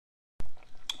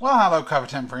Well, hello, Coffee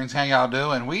Time friends. How y'all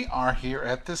doing? We are here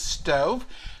at the stove.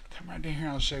 Come right down here.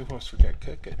 I'll show you what we got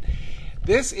cooking.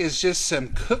 This is just some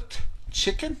cooked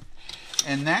chicken,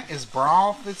 and that is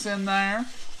broth that's in there.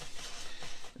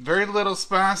 Very little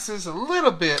spices, a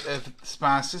little bit of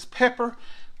spices, pepper,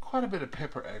 quite a bit of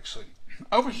pepper actually.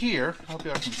 Over here, I hope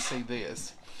y'all can see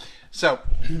this. So,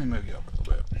 let me move you over a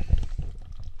little bit.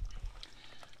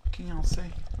 Can y'all see?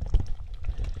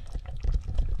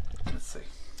 Let's see.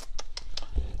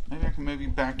 Maybe I can move you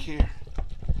back here.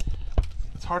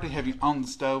 It's hard to have you on the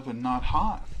stove and not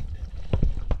hot.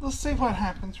 Let's see what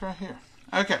happens right here.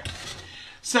 Okay,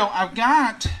 so I've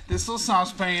got this little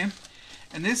saucepan,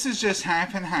 and this is just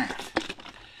half and half.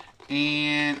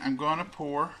 And I'm going to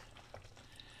pour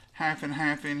half and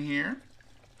half in here.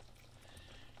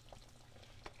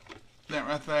 That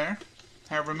right there,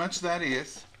 however much that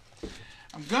is.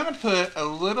 I'm going to put a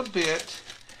little bit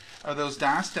of those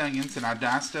diced onions that I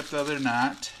diced up the other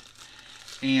night.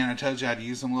 And I told you I'd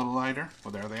use them a little later.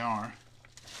 Well, there they are.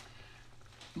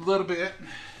 A little bit.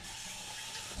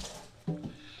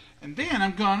 And then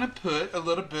I'm going to put a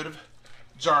little bit of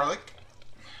garlic.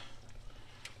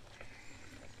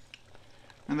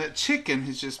 And that chicken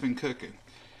has just been cooking.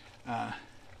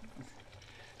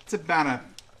 It's about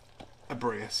a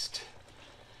breast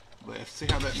left. See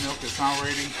how that milk is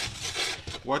already...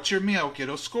 Watch your milk.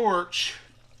 It'll scorch.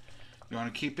 You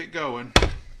want to keep it going.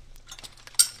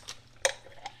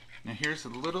 Now here's a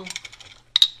little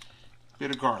bit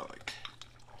of garlic.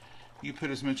 You put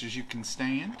as much as you can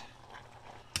stand.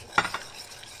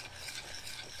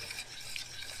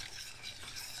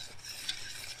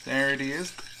 There it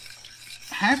is.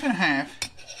 Half and half.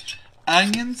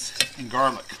 Onions and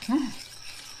garlic.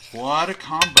 What a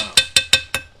combo.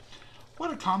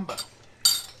 What a combo.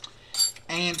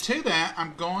 And to that,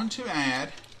 I'm going to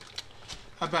add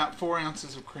about 4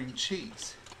 ounces of cream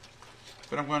cheese.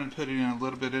 But I'm going to put it in a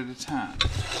little bit at a time.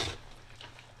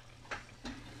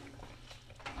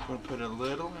 I'm going to put a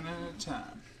little in at a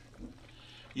time.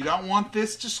 You don't want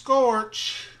this to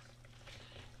scorch.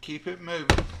 Keep it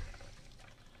moving.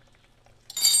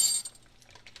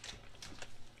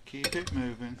 Keep it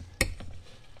moving.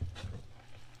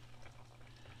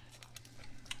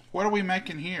 What are we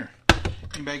making here?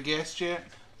 Anybody guessed yet?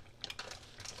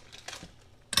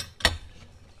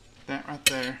 That right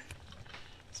there.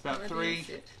 It's about what 3. Is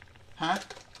it? Huh?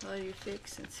 Are you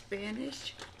fixing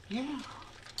spinach? Yeah.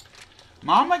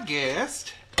 Mama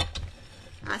guessed.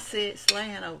 I see it's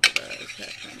laying over those,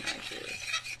 something like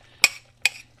this.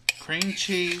 Cream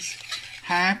cheese,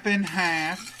 half and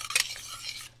half,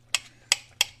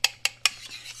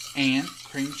 and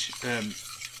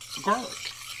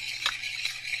garlic,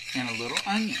 and a little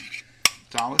onion.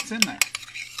 That's all that's in there.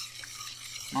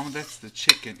 Mama, that's the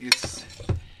chicken. It's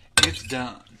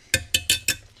done.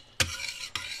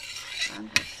 I'm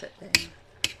going to sit down.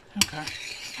 Okay.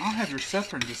 I'll have your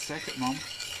supper in just a second, Mama.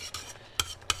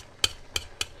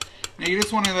 Now you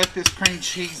just want to let this cream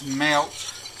cheese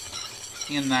melt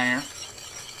in there.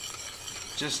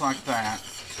 Just like that.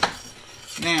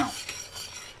 Now,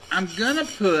 I'm going to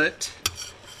put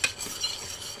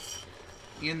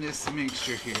in this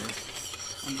mixture here,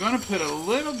 I'm going to put a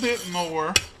little bit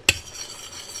more,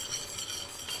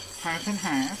 half and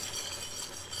half.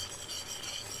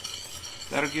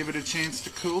 That'll give it a chance to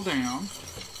cool down.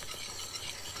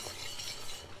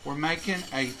 We're making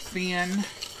a thin,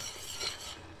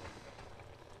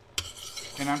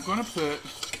 and I'm going to put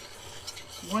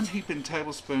 1 heaping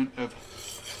tablespoon of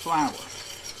flour.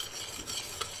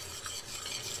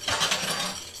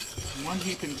 1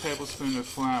 heaping tablespoon of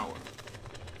flour.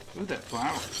 Ooh, that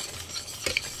flour.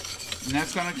 And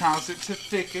that's going to cause it to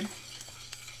thicken.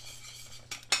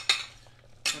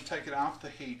 I'm going to take it off the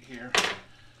heat here.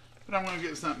 But I'm going to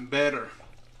get something better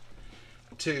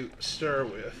to stir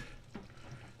with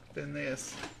than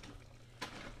this.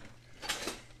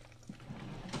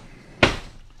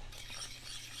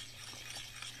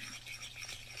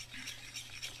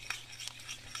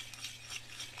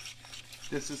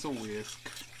 This is a whisk.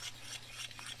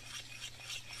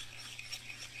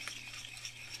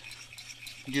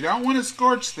 You don't want to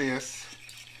scorch this.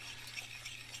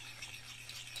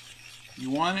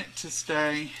 You want it to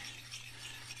stay.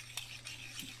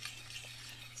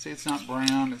 See, it's not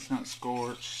brown, it's not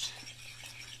scorched.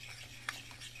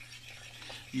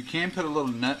 You can put a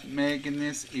little nutmeg in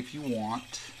this if you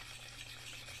want.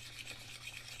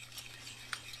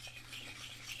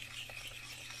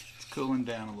 It's cooling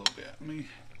down a little bit. Let me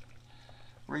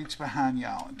reach behind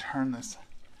y'all and turn this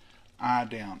eye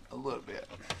down a little bit.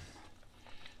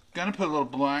 Gonna put a little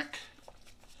black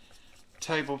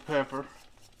table pepper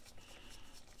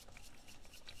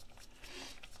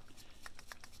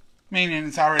meaning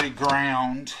it's already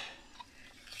ground.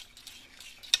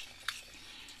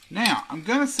 Now, I'm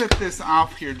going to set this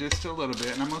off here just a little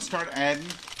bit, and I'm going to start adding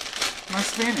my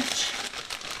spinach.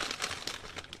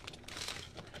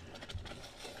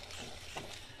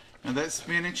 Now that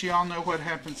spinach, y'all know what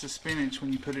happens to spinach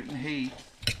when you put it in heat.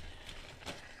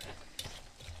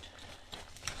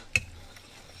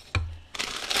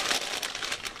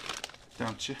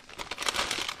 Don't you?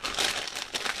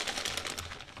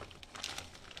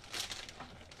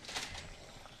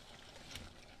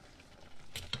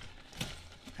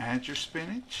 Add your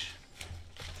spinach.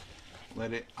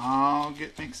 Let it all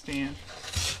get mixed in.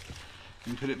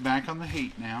 And put it back on the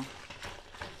heat now.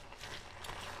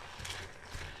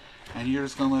 And you're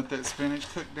just going to let that spinach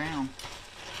cook down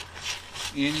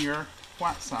in your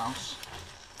white sauce.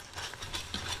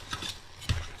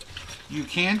 You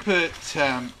can put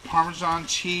Parmesan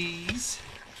cheese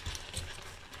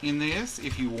in this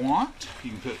if you want.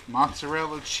 You can put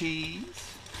mozzarella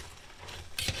cheese.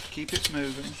 Keep it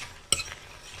moving.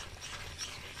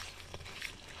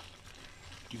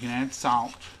 You can add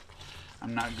salt.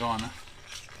 I'm not gonna.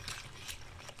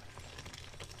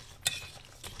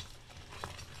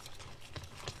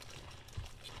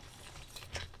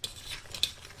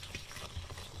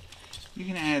 You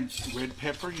can add red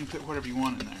pepper. You can put whatever you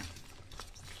want in there.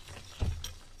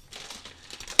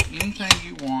 Anything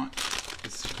you want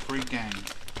is free game.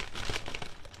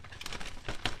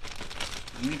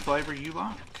 Any flavor you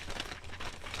like.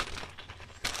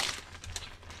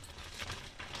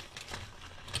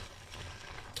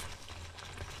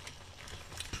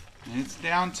 And it's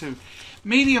down to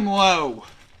medium low.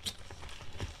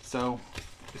 So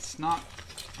it's not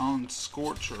on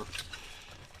scorch or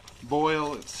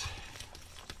boil, it's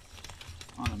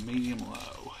on a medium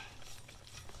low.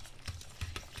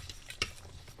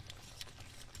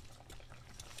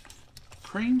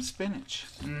 Cream spinach.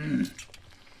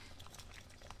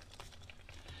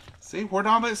 See, where'd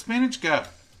all that spinach go?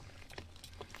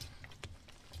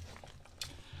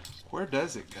 Where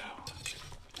does it go?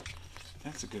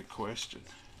 That's a good question.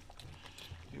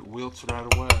 It wilts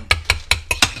right away.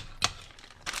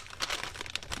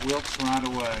 Wilts right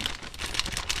away.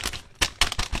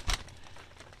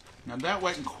 Now that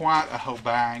wasn't quite a whole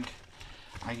bag.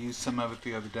 I used some of it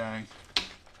the other day.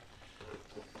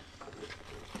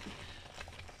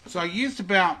 So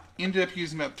I ended up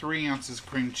using about 3 ounces of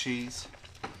cream cheese.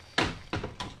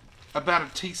 About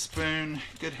a teaspoon,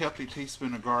 good healthy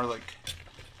teaspoon of garlic.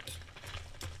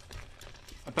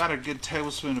 About a good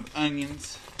tablespoon of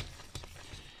onions.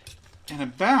 And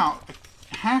about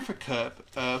half a cup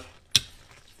of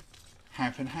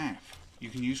half and half. You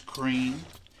can use cream,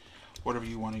 whatever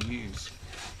you want to use.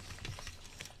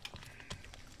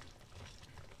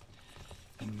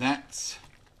 And that's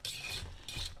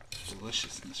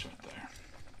deliciousness right there.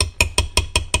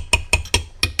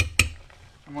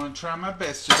 I'm going to try my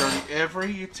best to dirty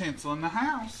every utensil in the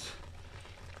house.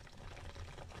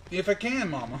 If I can,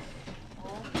 Mama.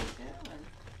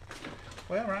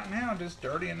 Well, right now I'm just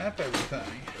dirtying up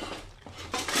everything.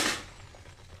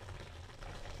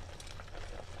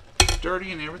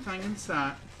 Dirtying everything in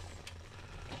sight.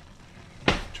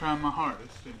 Trying my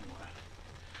hardest anyway.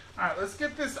 Alright, let's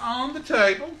get this on the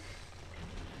table.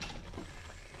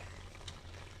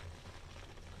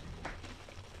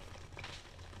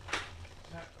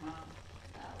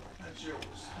 That's yours.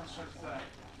 That's what I say.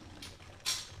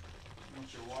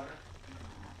 Want your water?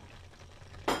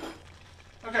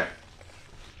 Okay.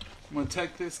 I'm going to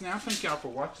take this now. Thank y'all for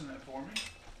watching that for me.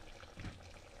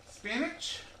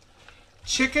 Spinach.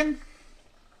 Chicken.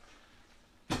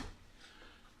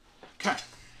 Okay.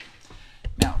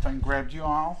 Now, if I can grab you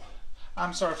all.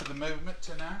 I'm sorry for the movement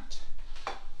tonight.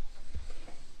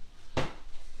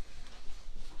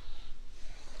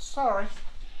 Sorry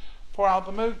for all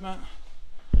the movement.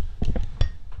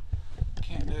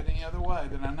 Can't do it any other way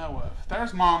that I know of.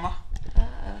 There's Mama.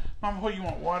 Mama, what, you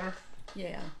want water?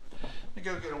 Yeah. Let me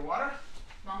go get a water.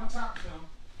 Mama, talk to him.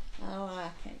 Oh, I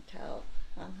can't talk.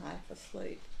 I'm half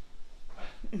asleep.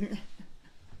 Wake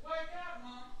up,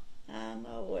 Mom. I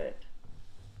know it.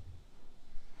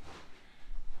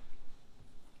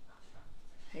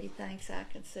 He thinks I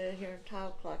can sit here and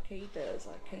talk like he does.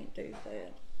 I can't do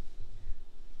that.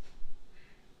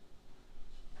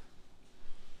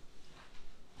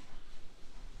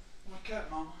 Wake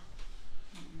up, Mama.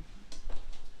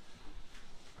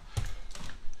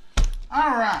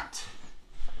 All right.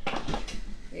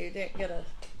 You didn't get a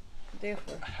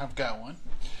differ. I've got one.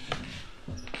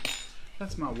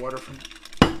 That's my water from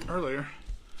earlier.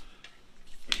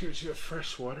 Here's your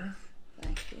fresh water.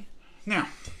 Thank you. Now,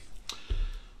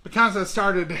 because I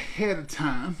started ahead of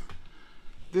time,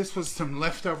 This was some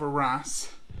leftover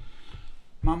rice.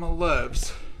 Mama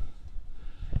loves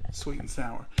sweet and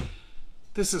sour.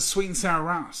 This is sweet and sour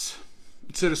rice.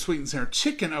 Instead of sweet and sour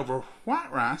chicken over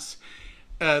white rice,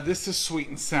 this is sweet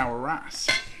and sour rice.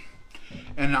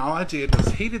 And all I did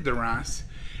was heated the rice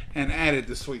and added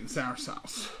the sweet and sour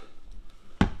sauce.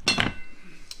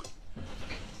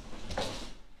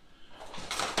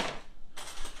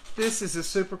 This is a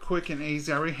super quick and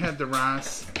easy. I already had the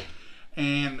rice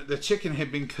and the chicken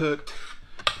had been cooked,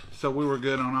 so we were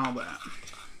good on all that.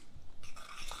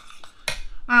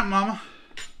 Alright, Mama.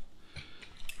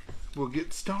 We'll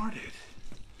get started.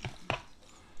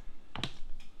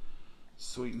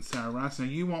 Sweet and sour rice. Now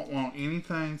you won't want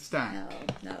anything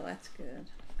stacked. No, that's good.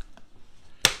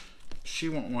 She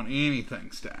won't want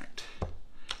anything stacked.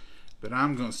 But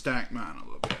I'm going to stack mine a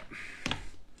little bit.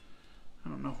 I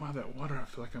don't know why that water, I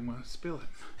feel like I'm going to spill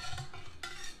it.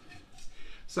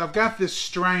 So I've got this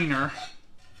strainer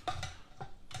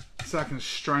so I can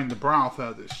strain the broth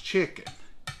out of this chicken.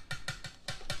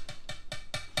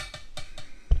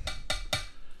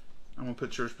 I'm going to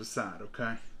put yours beside,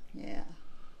 okay? Yeah.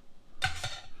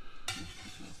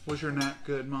 Was your nap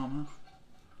good, Mama?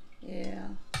 Yeah.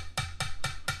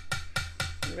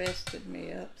 Rested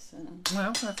me up some.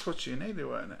 Well, that's what you needed,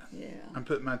 wasn't it? Yeah. I'm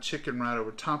putting my chicken right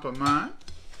over top of mine.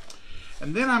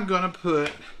 And then I'm going to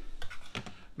put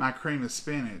my cream of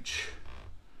spinach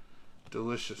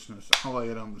deliciousness. I'll lay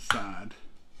it on the side.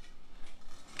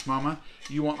 Mama,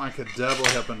 you want like a double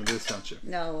helping of this, don't you?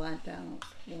 No, I don't.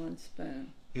 1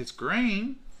 spoon. It's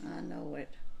green. I know it.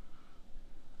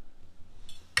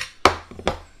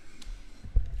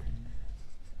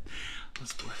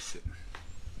 Let's bless it.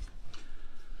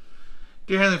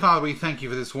 Dear Heavenly Father, we thank you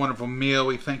for this wonderful meal.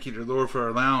 We thank you, dear Lord, for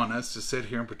allowing us to sit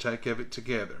here and partake of it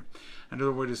together. And dear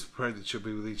Lord, we just pray that you'll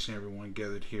be with each and every one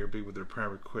gathered here. Be with their prayer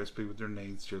requests. Be with their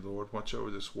needs, dear Lord. Watch over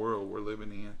this world we're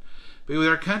living in. Be with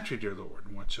our country, dear Lord.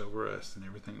 And watch over us and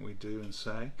everything we do and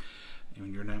say.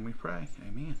 In your name we pray.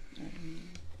 Amen.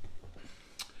 Amen.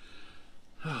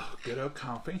 Oh, good old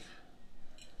coffee.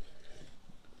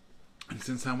 And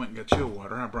since I went and got you a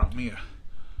water, I brought me a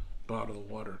bottle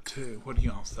of water too. What are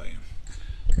y'all saying?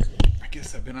 I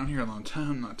guess I've been on here a long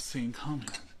time not seeing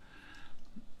comments.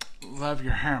 Love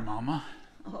your hair, Mama.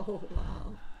 Oh,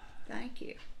 wow. Thank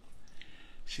you.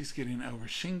 She's getting over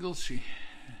shingles.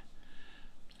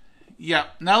 Yeah,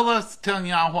 Nola's telling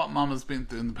y'all what Mama's been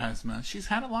through in the past month. She's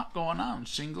had a lot going on.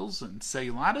 Shingles and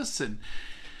cellulitis and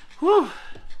whew,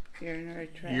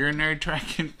 urinary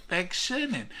tract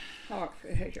infection and heart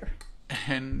failure.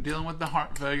 And dealing with the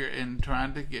heart failure and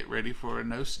trying to get ready for a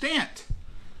no stent.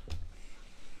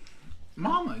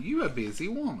 Mama, you a busy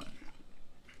woman.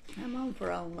 I'm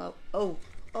overload.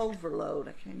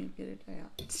 I can't even get it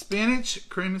out. Spinach,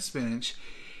 cream of spinach.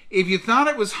 If you thought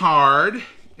it was hard,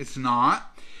 it's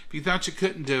not. If you thought you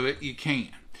couldn't do it, you can.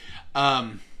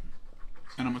 And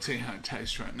I'm going to tell you how it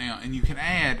tastes right now. And you can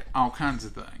add all kinds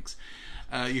of things.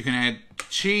 You can add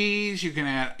cheese. You can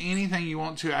add anything you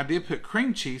want to. I did put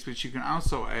cream cheese, but you can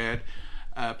also add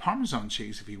Parmesan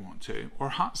cheese if you want to, or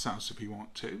hot sauce if you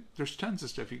want to. There's tons of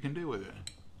stuff you can do with it.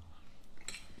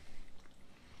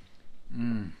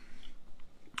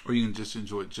 Or you can just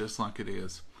enjoy it just like it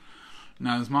is.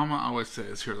 Now, as Mama always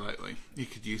says here lately, you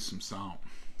could use some salt.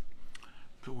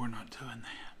 But we're not doing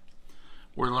that.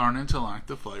 We're learning to like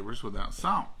the flavors without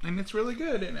salt. And it's really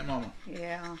good, isn't it, Mama?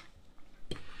 Yeah.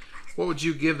 What would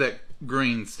you give that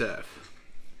green stuff?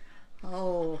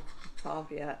 Oh,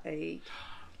 probably an 8.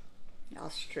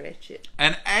 I'll stretch it.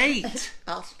 An 8?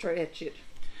 I'll stretch it.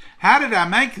 How did I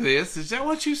make this? Is that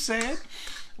what you said?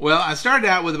 Well, I started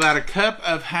out with about a cup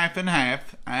of half and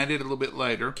half. I added a little bit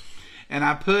later. And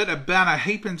I put about a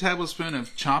heaping tablespoon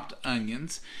of chopped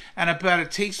onions and about a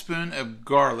teaspoon of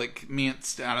garlic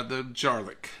minced out of the jar.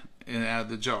 And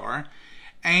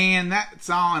that's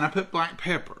all. And I put black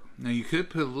pepper. Now, you could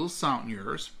put a little salt in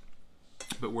yours,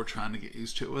 but we're trying to get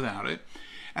used to it without it.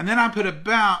 And then I put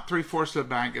about 3/4 of a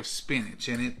bag of spinach.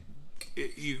 And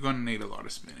you're going to need a lot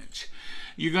of spinach.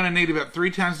 You're going to need about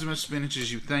 3 times as much spinach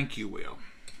as you think you will.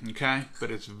 Okay?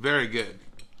 But it's very good.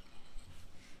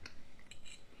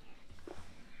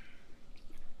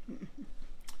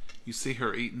 You see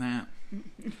her eating that?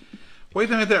 What do you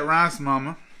think of that rice,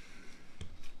 Mama?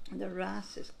 The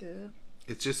rice is good.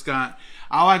 It's just got,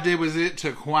 all I did was it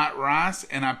took white rice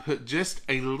and I put just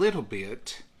a little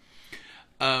bit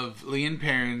of Leon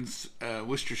Perrin's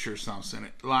Worcestershire sauce in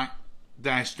it, like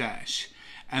dash.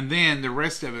 And then the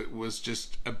rest of it was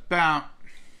just about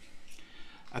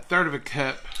 1/3 of a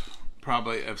cup,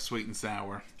 probably, of sweet and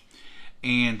sour,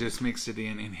 and just mixed it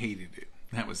in and heated it.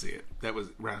 That was it.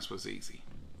 Rice was easy.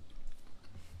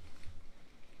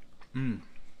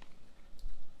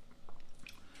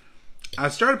 I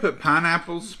started to put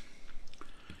pineapples,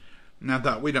 and I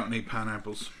thought we don't need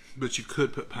pineapples, but you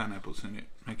could put pineapples in it,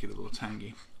 make it a little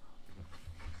tangy.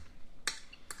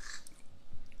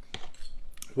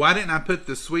 Why didn't I put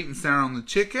the sweet and sour on the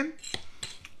chicken?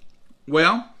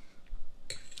 Well,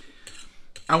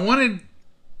 I wanted,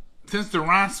 since the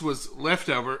rice was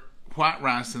leftover, white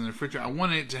rice in the refrigerator, I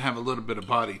wanted it to have a little bit of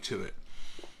body to it.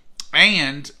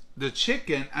 And the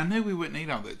chicken, I knew we wouldn't eat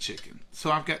all that chicken.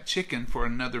 So I've got chicken for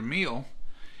another meal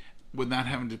without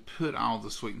having to put all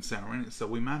the sweet and sour in it. So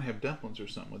we might have dumplings or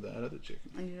something with that other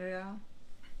chicken. Yeah.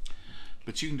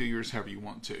 But you can do yours however you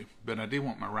want to. But I did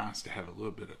want my rice to have a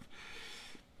little bit of,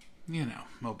 you know,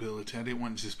 mobility. I didn't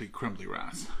want it to just be crumbly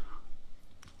rice.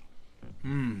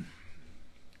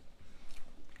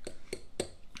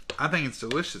 I think it's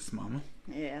delicious, Mama.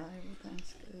 Yeah,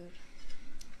 everything's good.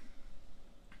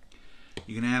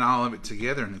 You can add all of it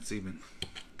together and it's even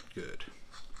good.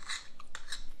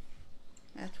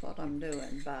 That's what I'm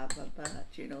doing, bite by bite.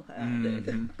 You know how I do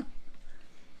it.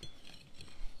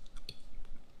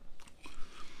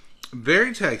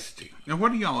 Very tasty. Now,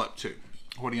 what are y'all up to?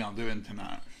 What are y'all doing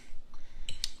tonight?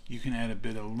 You can add a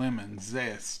bit of lemon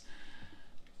zest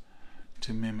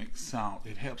to mimic salt.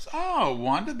 It helps. Oh,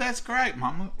 Wanda, that's great.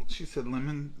 Mama, she said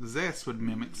lemon zest would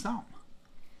mimic salt.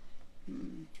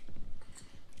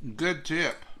 Good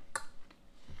tip.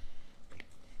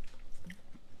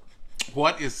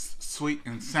 What is sweet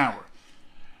and sour?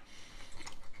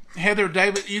 Heather,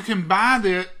 David, you can buy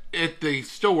it at the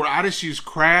store. I just use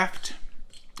Kraft,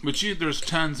 but there's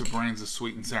tons of brands of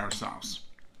sweet and sour sauce.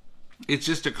 It's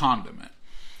just a condiment.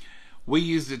 We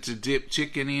use it to dip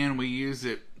chicken in. We use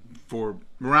it for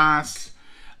rice.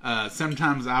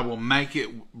 Sometimes I will make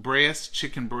it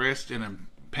chicken breast in a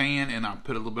pan, and I'll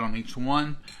put a little bit on each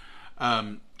one.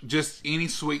 Just any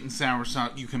sweet and sour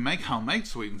sauce. You can make homemade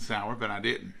sweet and sour, but I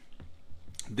didn't.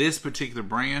 This particular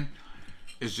brand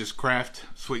is just Kraft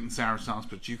sweet and sour sauce,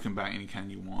 but you can buy any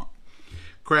kind you want.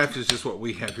 Kraft is just what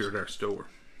we have here at our store.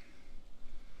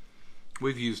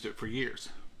 We've used it for years.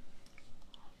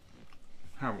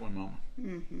 How about one, Mama?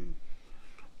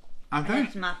 I think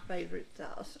That's my favorite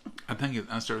sauce.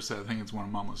 I started saying I think it's one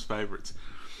of Mama's favorites,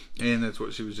 and that's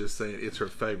what she was just saying. It's her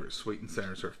favorite. Sweet and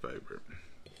sour is her favorite.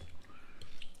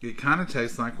 It kind of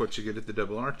tastes like what you get at the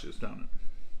Double Arches, don't it?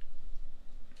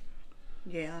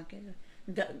 Yeah, I get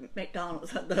it.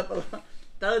 McDonald's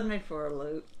throwed me for a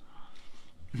loop.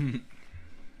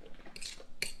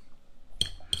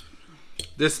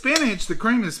 The spinach, the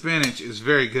cream of spinach, is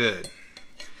very good.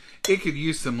 It could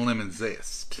use some lemon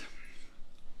zest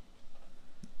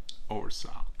or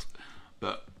salt,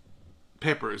 but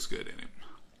pepper is good in it.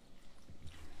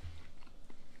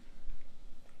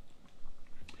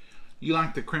 You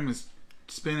like the cream of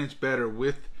spinach better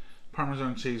with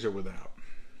Parmesan cheese or without?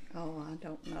 Oh, I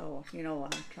don't know. You know,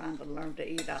 I'm trying to learn to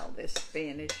eat all this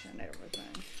spinach and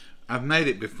everything. I've made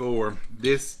it before.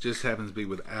 This just happens to be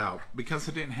without because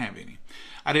I didn't have any.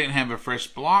 I didn't have a fresh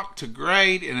block to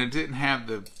grate, and I didn't have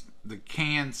the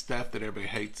canned stuff that everybody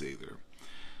hates either.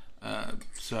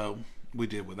 So we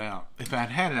did without. If I'd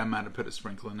had it, I might have put a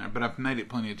sprinkle in there, but I've made it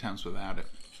plenty of times without it.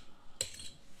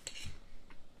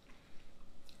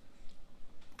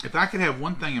 If I could have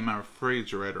one thing in my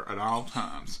refrigerator at all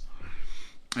times,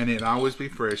 and it'd always be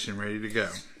fresh and ready to go,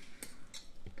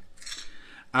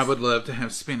 I would love to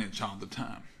have spinach all the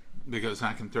time because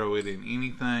I can throw it in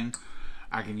anything.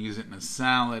 I can use it in a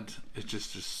salad. It's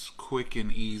just a quick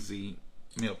and easy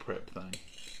meal prep thing.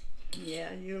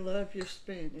 Yeah, you love your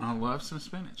spinach. I love some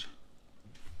spinach.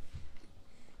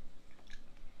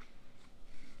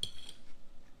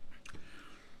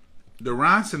 The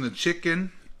rice and the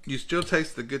chicken, you still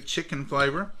taste the good chicken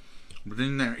flavor, but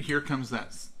then here comes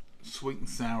that sweet and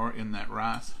sour in that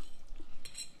rice.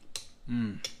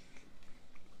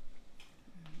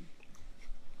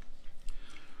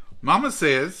 Mama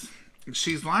says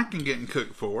she's liking getting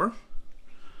cooked for,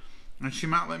 and she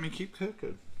might let me keep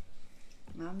cooking.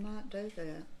 I might do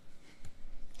that.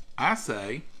 I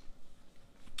say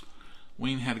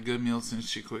we ain't had a good meal since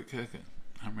she quit cooking.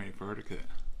 I'm ready for her to cook.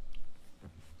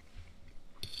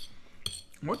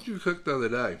 What did you cook the other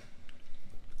day?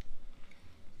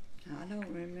 I don't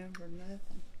remember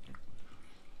nothing.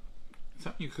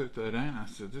 Something you cooked the other day, and I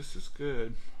said, this is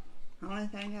good. The only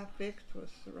thing I fixed was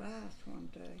the rice one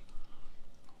day.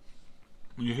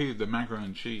 You heated the macaroni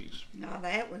and cheese. No,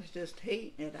 that was just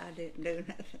heating it. I didn't do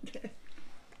nothing to it.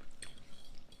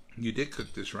 You did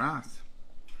cook this rice.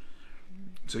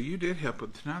 So you did help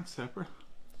with tonight's supper.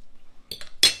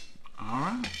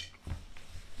 Alright.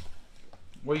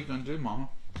 What are you going to do, Mama?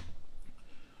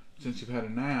 Since you've had a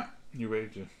nap, you ready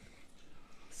to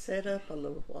set up a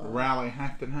little while. Rally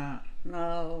half the night.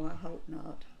 No, I hope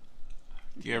not.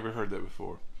 You ever heard that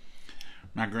before?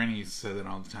 My granny used to say that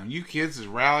all the time. You kids has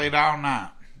rallied all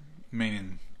night.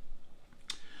 Meaning,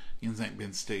 you ain't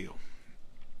been still.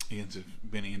 You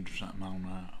have been into something all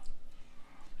night.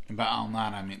 And by all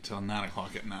night, I meant till 9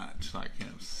 o'clock at night. It's like,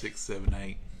 6, 7,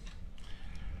 8.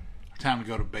 Time to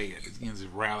go to bed. It's against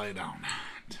rallied all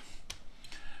night.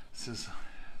 This is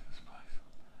this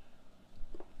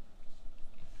place.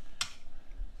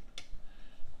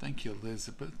 Thank you,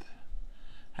 Elizabeth.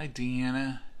 Hey,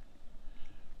 Deanna.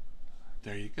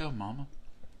 There you go, Mama.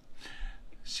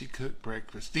 She cooked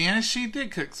breakfast. Deanna, she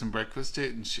did cook some breakfast,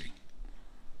 didn't she?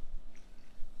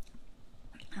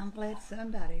 I'm glad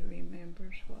somebody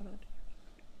remembers what I did.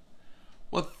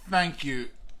 Well, thank you,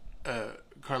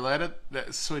 Carletta.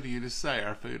 That's sweet of you to say.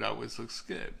 Our food always looks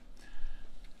good.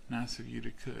 Nice of you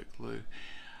to cook, Lou.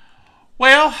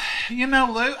 Well,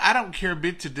 Lou, I don't care a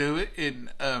bit to do it.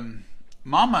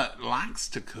 Mama likes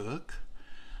to cook,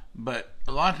 but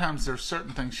a lot of times there's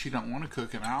certain things she don't want to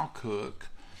cook, and I'll cook.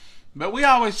 But we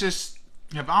always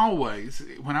when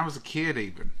I was a kid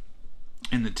even,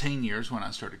 in the teen years when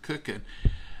I started cooking,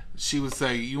 she would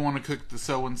say, you want to cook the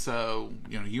so-and-so,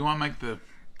 you want to make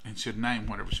and she'd name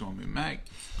whatever she wanted me to make.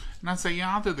 And I'd say,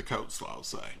 yeah, I'll do the coleslaw,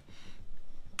 say.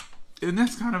 And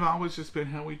that's kind of always just been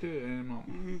how we do it.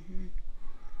 Mm-hmm.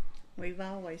 We've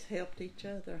always helped each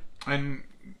other. And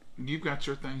you've got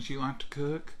your things you like to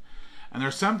cook. And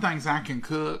there's some things I can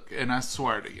cook, and I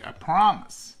swear to you, I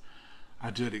promise, I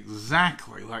do it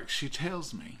exactly like she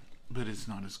tells me, but it's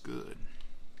not as good.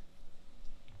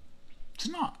 It's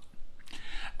not.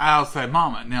 I'll say,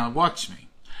 Mama, now watch me.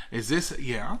 Is this,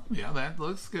 yeah, that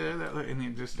looks good, and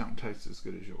it just don't taste as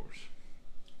good as yours.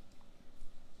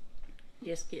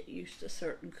 Just get used to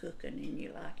certain cooking and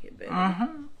you like it better.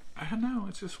 I know,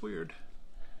 it's just weird.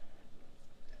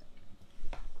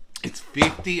 It's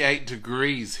 58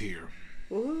 degrees here.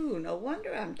 Ooh, no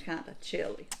wonder I'm kind of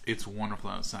chilly. It's wonderful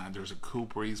outside. There's a cool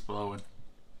breeze blowing.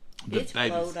 It's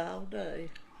blowed all day.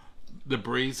 The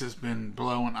breeze has been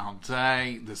blowing all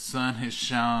day. The sun has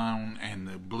shone and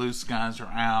the blue skies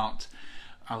are out.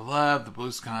 I love the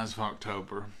blue skies of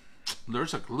October.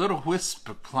 There's a little wisp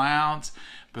of clouds,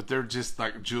 but they're just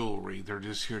like jewelry. They're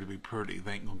just here to be pretty.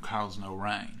 They ain't gonna cause no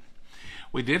rain.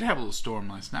 We did have a little storm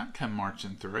last night come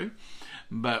marching through,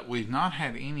 but we've not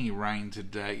had any rain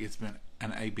today. It's been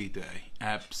an AB day.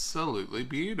 Absolutely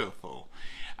beautiful.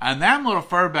 And them little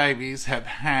fur babies have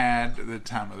had the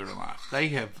time of their life. They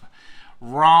have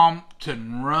romped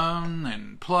and run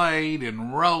and played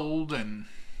and rolled, and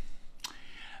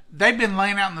they've been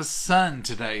laying out in the sun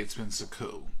today. It's been so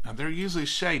cool. Now, they're usually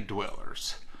shade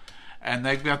dwellers, and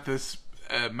they've got this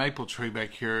maple tree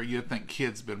back here. You'd think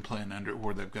kids been playing under it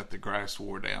where they've got the grass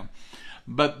wore down.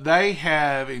 But they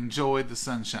have enjoyed the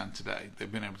sunshine today.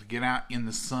 They've been able to get out in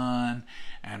the sun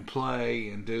and play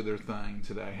and do their thing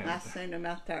today. I seen them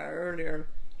out there earlier.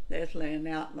 They're laying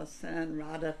out in the sun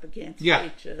right up against Yeah.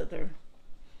 each other.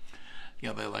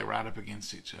 Yeah, they lay right up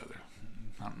against each other.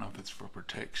 I don't know if it's for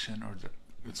protection or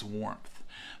it's warmth.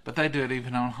 But they do it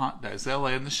even on hot days. They'll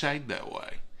lay in the shade that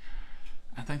way.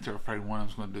 I think they're afraid one of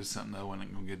them's going to do something the other one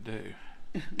ain't going to get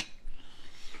do.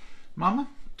 Mama,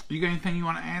 you got anything you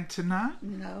want to add tonight?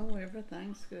 No,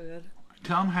 everything's good.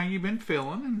 Tell them how you've been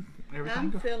feeling and everything.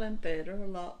 I'm feeling better, a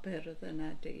lot better than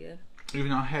I did. You've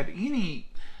not had any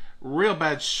real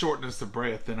bad shortness of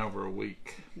breath in over a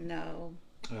week. No.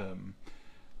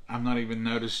 I've not even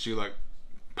noticed you like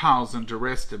pausing to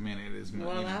rest a minute as much.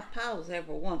 Well, I pause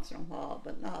every once in a while,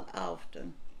 but not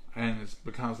often. And it's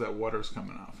because that water's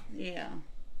coming off. Yeah.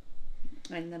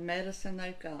 And the medicine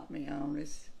they've got me on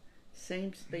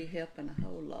seems to be helping a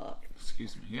whole lot.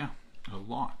 Excuse me, yeah, a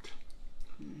lot.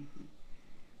 Mm-hmm.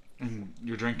 And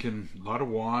you're drinking a lot of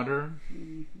water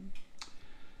Mm-hmm.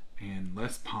 and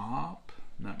less pop.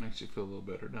 And that makes you feel a little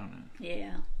better, don't it?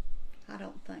 Yeah. I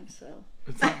don't think so.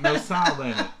 It's like no salt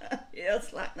in it. Yeah,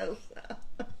 it's like no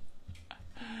salt.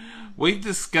 We've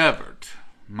discovered,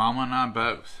 Mama and I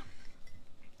both,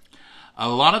 a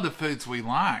lot of the foods we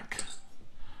like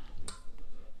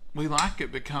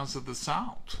it because of the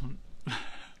salt.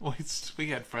 We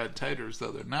had fried taters the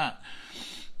other night,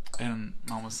 and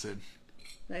Mama said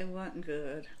They wasn't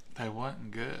good. they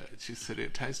wasn't good. She said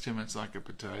it tastes too much like a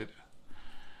potato.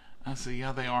 I said,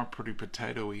 yeah, they are pretty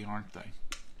potatoey, aren't they?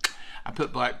 I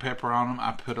put black pepper on them.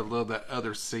 I put a little of that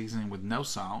other seasoning with no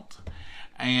salt,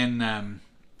 and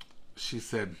she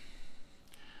said,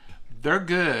 they're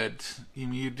good.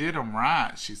 You did them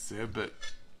right, she said, but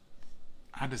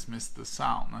I just missed the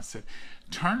salt. And I said,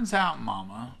 turns out,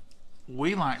 Mama,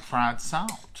 we like fried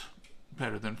salt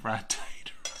better than fried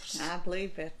taters. worst. I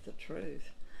believe that's the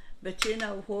truth. But you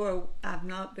know where I've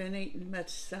not been eating much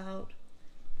salt?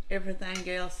 Everything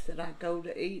else that I go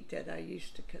to eat that I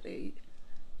used to could eat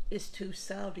is too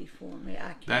salty for me.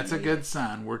 I can't. That's a eat good it.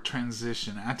 sign. We're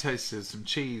transitioning. I tasted some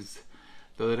cheese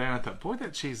the other day, and I thought, boy,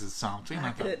 that cheese is salty. And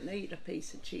I thought, couldn't eat a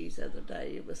piece of cheese the other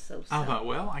day. It was so I salty. thought,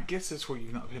 well, I guess that's where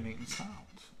you've not been eating salt.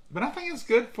 But I think it's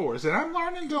good for us. And I'm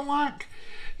learning to like,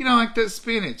 like that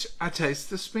spinach. I taste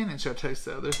the spinach. I taste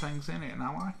the other things in it, and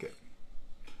I like it.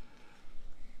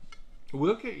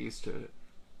 We'll get used to it.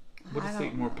 We'll just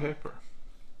eat more pepper.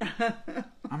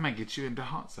 I may get you into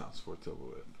hot sauce before it's over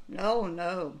with.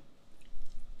 No.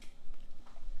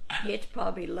 It's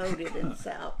probably loaded in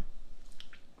salt.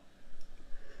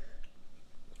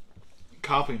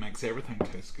 Coffee makes everything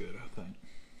taste good, I think.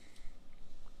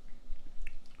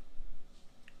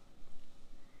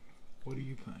 What do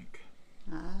you think?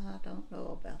 I don't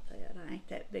know about that. I ain't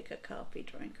that big a coffee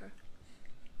drinker.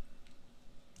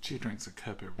 She drinks a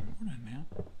cup every morning now.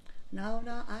 No,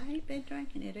 I ain't been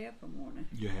drinking it every morning.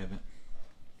 You haven't?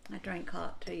 I drink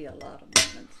hot tea a lot of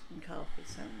mornings and coffee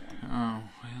some mornings. Oh,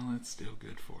 well, it's still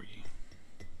good for you.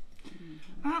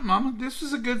 All right, Mama, this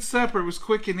was a good supper. It was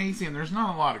quick and easy, and there's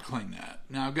not a lot to clean up.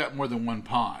 Now, I've got more than one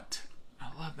pot.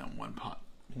 I love them one-pot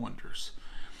wonders.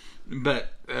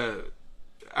 But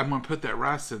I'm going to put that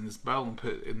rice in this bowl and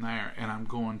put it in there, and I'm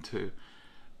going to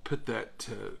put that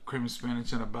cream of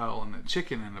spinach in a bowl and the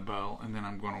chicken in a bowl, and then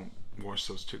I'm going to wash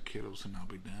those 2 kettles, and I'll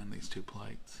be done, these 2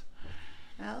 plates.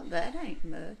 Oh, that ain't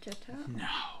much at all.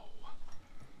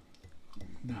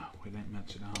 No, it ain't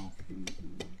much at all.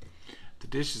 The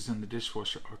dishes in the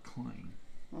dishwasher are clean.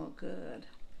 Well, good.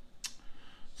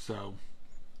 So,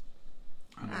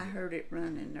 I heard it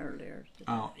running earlier today.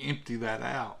 I'll empty that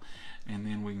out, and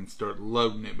then we can start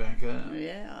loading it back up.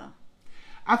 Yeah.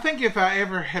 I think if I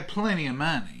ever had plenty of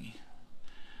money,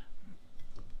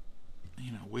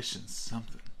 wishing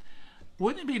something,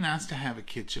 wouldn't it be nice to have a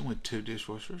kitchen with 2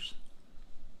 dishwashers?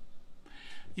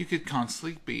 You could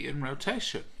constantly be in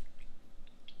rotation.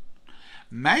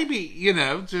 Maybe,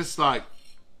 just like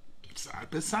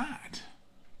side by side.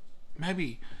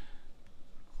 Maybe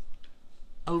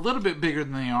a little bit bigger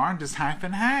than they are and just half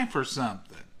and half or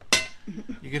something.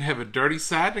 You could have a dirty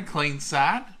side and a clean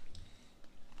side.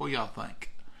 What do y'all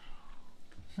think?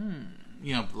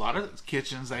 A lot of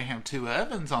kitchens, they have 2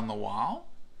 ovens on the wall.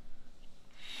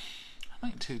 I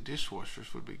think 2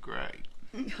 dishwashers would be great.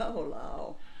 Oh,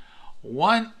 Lord.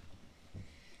 One.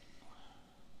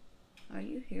 Are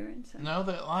you hearing something? No,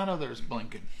 that light over there is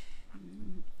blinking.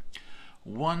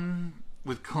 One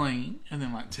with clean, and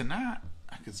then like tonight,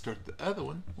 I could start the other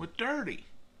one with dirty.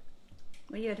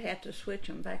 Well, you'd have to switch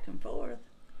them back and forth.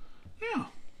 Yeah.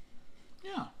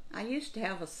 I used to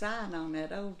have a sign on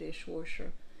that old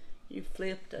dishwasher. You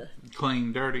flipped a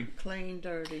Clean, dirty. clean,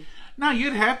 dirty. No,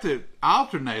 you'd have to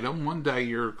alternate them. One day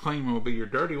your clean one will be your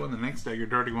dirty one. The next day your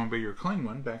dirty one will be your clean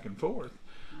one, back and forth.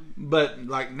 But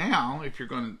like now, if you're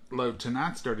going to load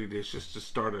tonight's dirty dishes to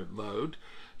start a load,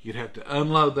 you'd have to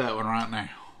unload that one right now.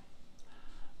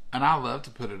 And I love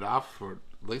to put it off for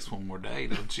at least one more day,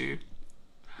 don't you?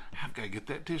 I've got to get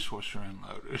that dishwasher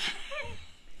unloaded.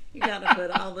 You got to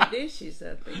put all the dishes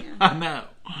up in. I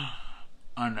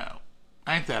know.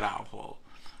 Ain't that awful?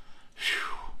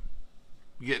 Whew.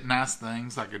 You get nice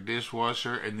things like a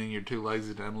dishwasher, and then you're too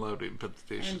lazy to unload it and put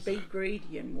the dishes And be up.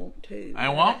 greedy and want to. I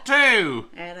want to.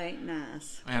 That ain't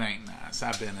nice. It ain't nice.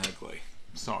 I've been ugly.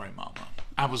 Sorry, Mama.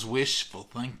 I was wishful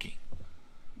thinking.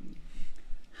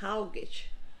 Hoggish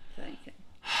thinking.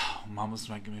 Mama's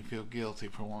making me feel guilty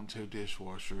for wanting 2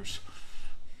 dishwashers.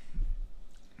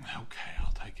 Okay,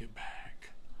 I'll take it back.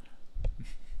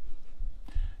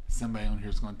 Somebody on here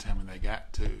is going to tell me they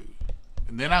got 2.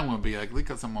 And then I'm going to be ugly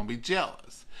because I'm going to be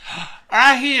jealous.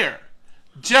 Right here.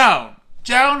 Joan,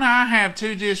 I have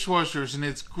 2 dishwashers and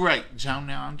it's great. Joan,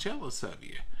 now I'm jealous of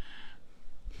you.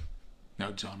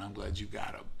 No, Joan, I'm glad you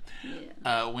got them.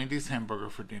 Yeah. Wendy's hamburger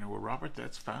for dinner. Well, Robert,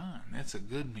 that's fine. That's a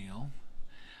good meal.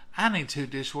 I need 2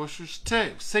 dishwashers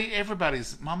too. See,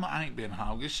 everybody's, Mama, I ain't been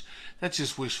hoggish. That's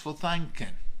just wishful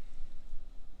thinking.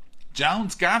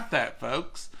 Joan's got that,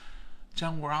 folks.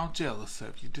 Joan, we're all jealous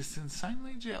of you. Just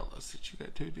insanely jealous that you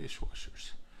got 2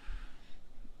 dishwashers.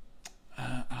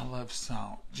 I love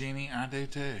salt. Jeannie, I do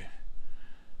too.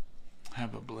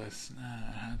 Have a blessed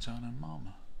night. Hi, John and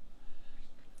Mama.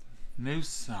 New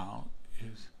salt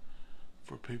is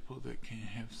for people that can't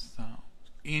have salt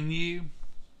in you.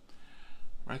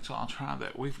 Rachel, I'll try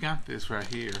that. We've got this right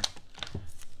here.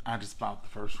 I just bought the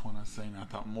first one I seen. I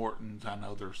thought Morton's, I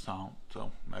know they're salt,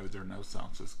 so maybe their no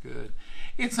salt's is good.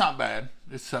 It's not bad.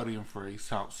 It's sodium free,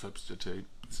 salt substitute.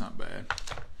 It's not bad.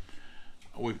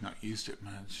 we've not used it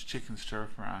much. Chicken stir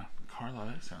fry.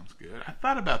 Carla, that sounds good. I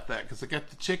thought about that because I got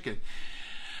the chicken.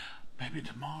 Maybe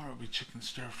tomorrow will be chicken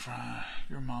stir fry.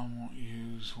 Your mom won't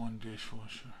use one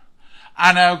dishwasher.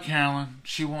 I know, Carolyn.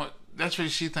 She won't. That's what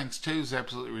she thinks too is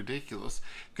absolutely ridiculous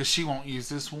because she won't use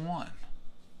this one.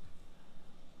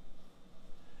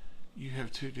 You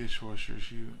have 2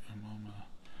 dishwashers, you and Mama.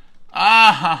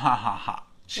 Ah ha ha ha ha.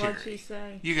 What'd she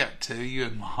say? You got 2, you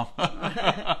and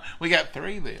Mama. We got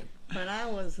 3 then. But I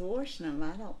was washing them.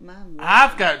 I don't mind washing.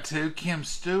 I've got 2. Kim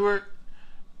Stewart,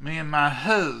 me and my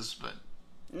husband.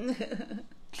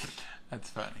 That's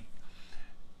funny.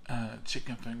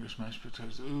 Chicken fingers, mashed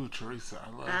potatoes. Ooh, Teresa, I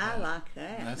love that. I like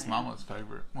that. That's Mama's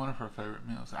favorite. One of her favorite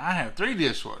meals. I have 3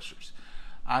 dishwashers.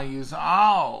 I use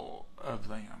all of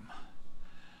them.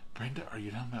 Brenda, are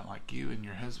you talking about like you and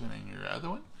your husband and your other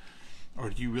one? Or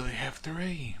do you really have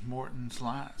 3? Morton's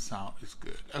light salt is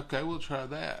good. Okay, we'll try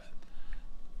that.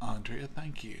 Andrea,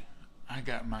 thank you. I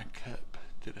got my cup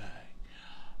today.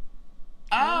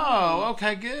 Oh,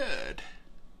 okay, good.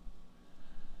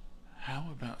 How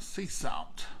about sea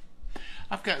salt?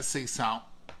 I've got sea salt.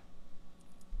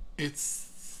 It's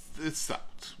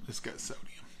salt. It's got sodium.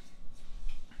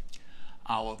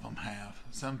 All of them have.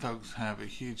 Some folks have a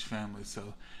huge family,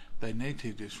 so they need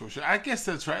 2 dishwashers. I guess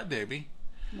that's right, Debbie.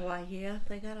 Why, yeah,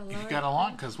 they got a lot. You got a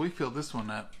lot because we fill this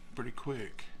one up pretty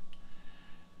quick.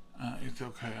 It's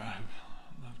okay. I'd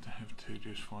love to have 2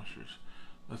 dishwashers.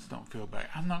 Let's don't feel bad.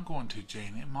 I'm not going to,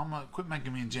 Janet. Mama, quit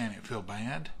making me and Janet feel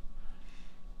bad.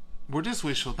 We're just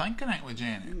wishful thinking, ain't we,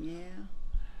 Janet? Yeah.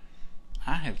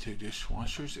 I have 2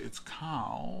 dishwashers. It's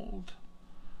called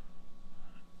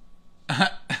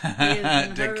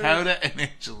Dakota and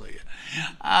Angelia.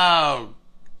 Oh,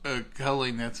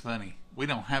 Colleen, that's funny. We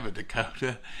don't have a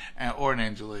Dakota or an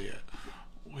Angelia.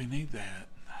 We need that.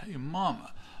 Hey,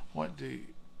 Mama, what do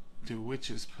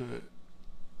witches put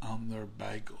on their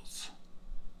bagels?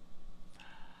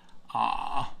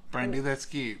 Ah, Brandy, that's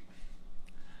cute.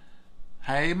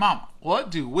 Hey, Mama,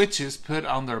 what do witches put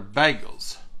on their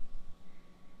bagels?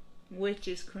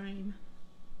 Witch's cream.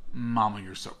 Mama,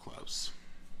 you're so close.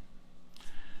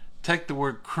 Take the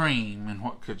word cream and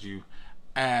what could you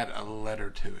add a letter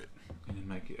to it and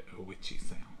make it a witchy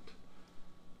sound?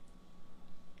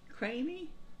 Creamy?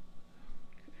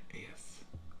 S.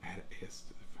 Add an S to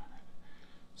the front of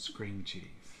it. Scream cheese.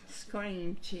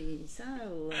 Cream cheese. Oh,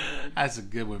 Lord. That's a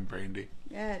good one, Brandy.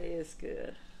 That is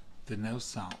good. The no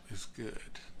salt is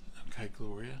good. Okay,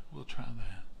 Gloria, we'll try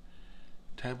that.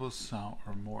 Table salt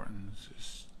or Morton's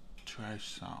is trash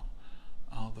salt.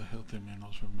 All the healthy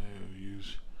minerals removed.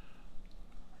 Use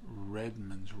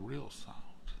Redmond's real salt.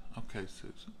 Okay,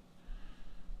 Susan.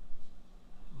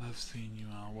 Love seeing you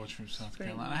all. Watch from South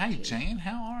Carolina. Hey, Jane,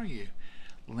 how are you?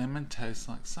 Lemon tastes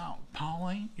like salt.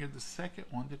 Pauline, you're the second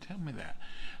one to tell me that.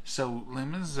 So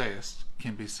lemon zest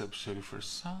can be substituted for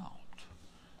salt.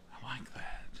 I like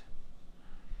that.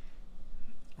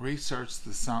 Research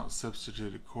the salt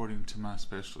substitute. According to my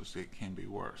specialist, it can be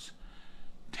worse.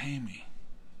 Tammy,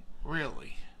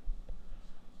 really?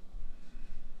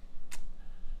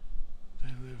 They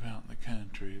live out in the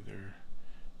country. Their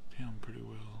town pretty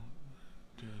well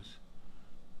does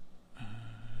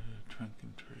trunk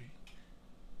and treat.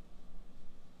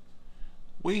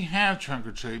 We have trunk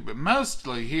or treat, but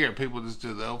mostly here people just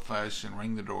do the old-fashioned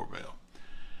ring the doorbell.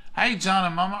 Hey, John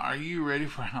and Mama, are you ready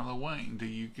for Halloween? Do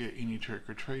you get any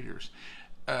trick-or-treaters?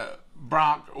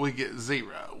 Brock, we get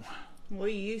 0.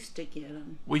 We used to get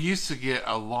them. We used to get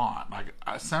a lot, like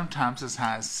sometimes as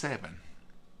high as 7.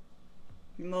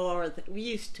 More than we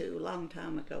used to. A long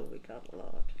time ago, we got a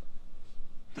lot.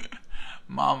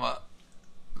 Mama,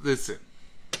 listen.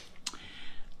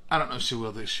 I don't know if she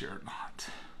will this year or not.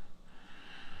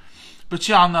 But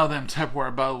y'all know them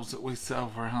Tupperware bowls that we sell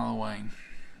for Halloween.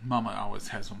 Mama always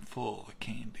has them full of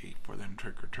candy for them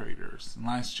trick-or-treaters. And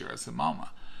last year I said,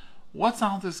 Mama, what's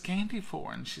all this candy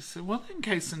for? And she said, well, in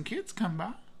case some kids come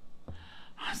by.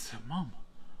 I said, Mama,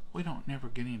 we don't never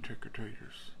get any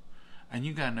trick-or-treaters. And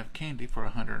you got enough candy for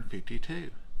 152.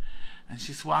 And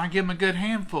she said, well, I give them a good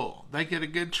handful. They get a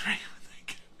good treat when they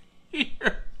come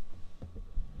here.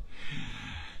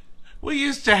 We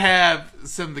used to have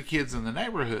some of the kids in the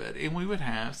neighborhood, and we would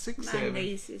have 6, 7. My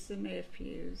nieces and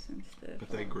nephews and stuff.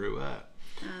 But they grew up.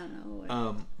 I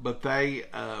know it. But they,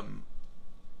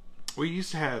 we used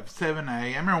to have 7, 8.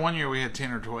 I remember one year we had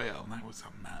 10 or 12, and that was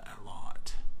a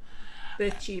lot.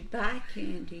 But you buy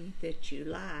candy that you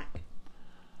like.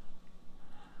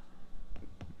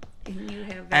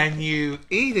 And you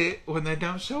eat it when they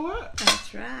don't show up.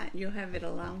 That's right. You'll have it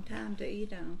a long time to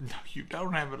eat on. No, you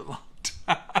don't have it a long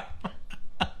time.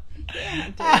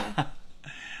 Yeah, I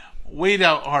do. We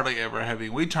don't hardly ever have any.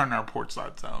 We turn our porch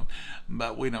lights on,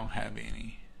 but we don't have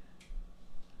any.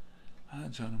 Hi,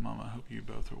 John and Mama. I hope you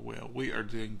both are well. We are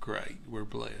doing great. We're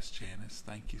blessed, Janice.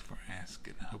 Thank you for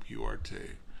asking. I hope you are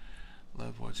too.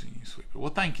 Love watching you, sweet.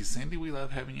 Well, thank you, Cindy. We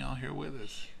love having y'all here with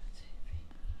us.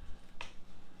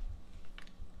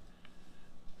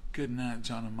 Good night,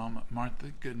 John and Mama.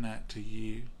 Martha, good night to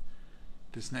you.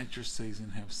 Does Nature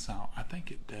Season have salt? I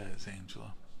think it does,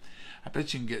 Angela. I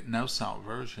bet you can get no salt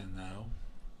version, though.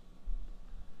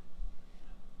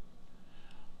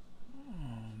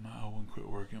 Oh, my old one quit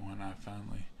working when I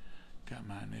finally got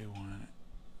my new one.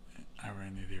 I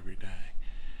ran it every day.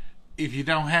 If you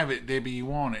don't have it, Debbie, you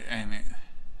want it, ain't it?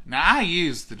 Now, I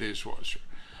use the dishwasher.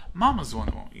 Mama's the one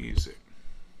that won't use it.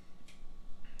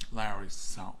 Lowry's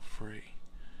salt-free.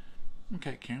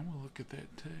 Okay, Karen, we'll look at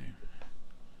that, too.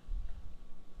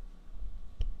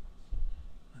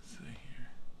 Let's see here.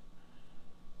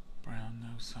 Brown,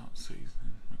 no salt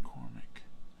seasoning, McCormick.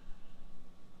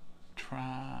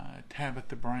 Try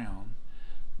Tabitha Brown,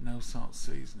 no salt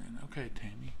seasoning. Okay,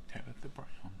 Tammy, Tabitha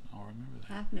Brown. I'll remember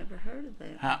that. I've never heard of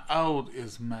that. How old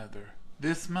is Mother?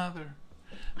 This Mother?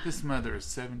 This Mother is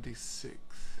 76,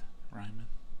 Raymond.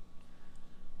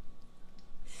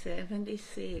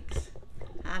 76.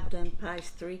 I've done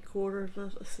past 3/4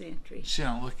 of a century. She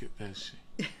don't look it, does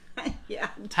she? Yeah.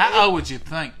 How old would you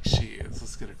think she is?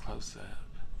 Let's get a close up.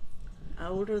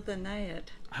 Older than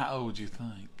that. How old would you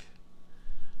think?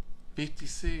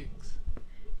 56.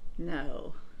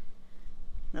 No.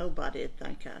 Nobody'd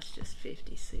think I was just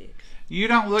 56. You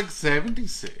don't look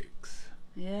 76.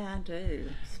 Yeah, I do.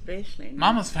 Especially now.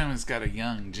 Mama's family's got a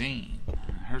young gene.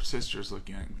 Her sisters look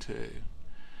young too.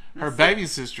 Her baby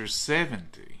sister's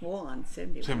 70.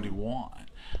 71.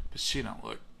 But she don't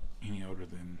look any older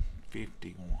than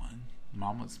 51.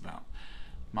 Mama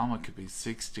could be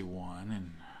 61,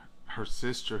 and her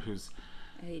sister, who's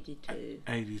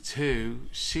 82,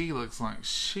 she looks like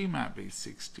she might be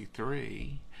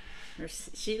 63.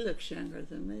 She looks younger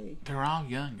than me. They're all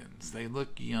youngins. They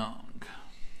look young.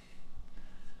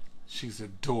 She's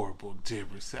adorable,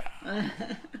 Deborah says.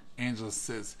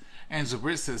 Angela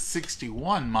Britt says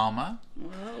 61, Mama. Oh,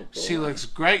 boy. She looks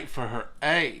great for her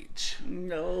age.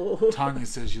 No. Tanya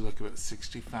says you look about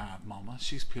 65, Mama.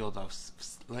 She's peeled off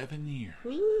 11 years.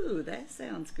 Ooh, that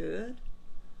sounds good.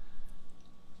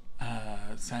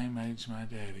 Same age my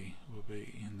daddy will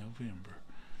be in November.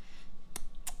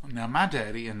 Now, my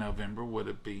daddy in November would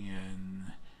have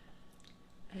been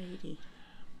 80.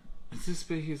 Does this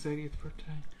be his 80th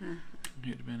birthday? Uh-huh.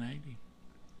 He'd have been 80.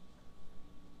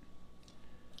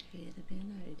 He'd have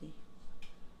been 80.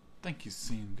 Thank you,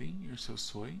 Cindy. You're so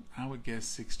sweet. I would guess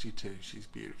 62. She's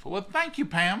beautiful. Well, thank you,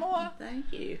 Pamela.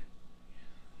 Thank you.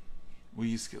 We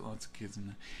used to get lots of kids in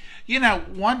there. You know,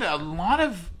 a lot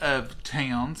of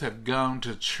towns have gone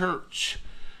to church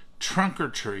trunk or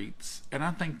treats, and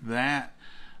I think that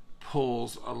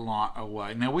pulls a lot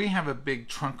away. Now, we have a big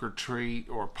trunk or treat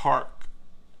or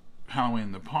Halloween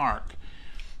in the park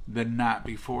the night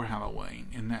before Halloween,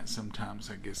 and that sometimes,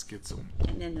 I guess, gets them.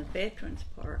 And then the Veterans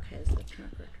Park has the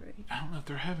trunk or treat. I don't know if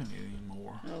they're having it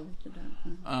anymore. Oh, they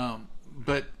don't.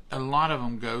 But a lot of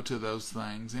them go to those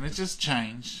things, and it's just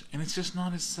changed, and it's just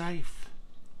not as safe.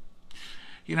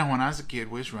 You know, when I was a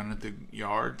kid, we was running through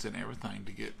yards and everything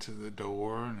to get to the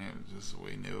door, and it was just,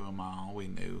 we knew them all. We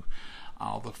knew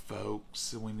all the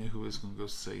folks, and we knew who we was going to go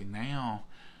see. Now,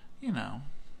 you know,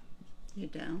 you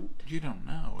don't. You don't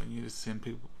know, and you just send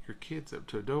your kids up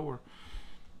to a door.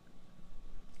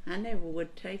 I never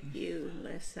would take you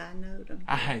unless I knowed them.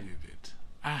 I hated it.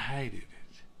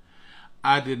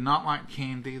 I did not like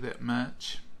candy that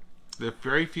much. There are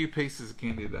very few pieces of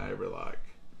candy that I ever liked.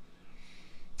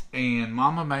 And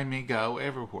Mama made me go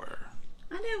everywhere.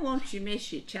 I didn't want you to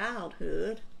miss your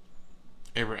childhood.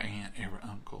 Every aunt, every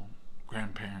uncle,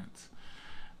 grandparents,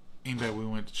 anybody we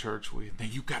went to church with. Now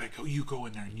you gotta go. You go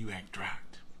in there and you act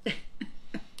right.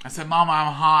 I said, Mama,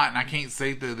 I'm hot and I can't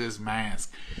see through this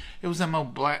mask. It was them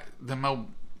old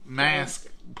mask,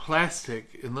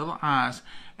 plastic, and little eyes,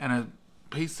 and a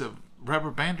piece of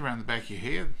rubber band around the back of your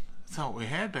head. That's all we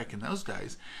had back in those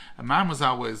days. And mine was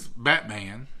always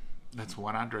Batman. That's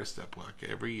what I dressed up like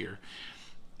every year.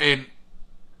 And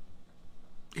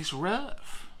it's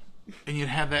rough. And you'd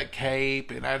have that cape,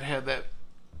 and I'd have that.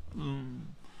 You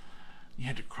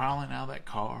had to crawl in out of that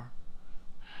car.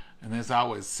 And there's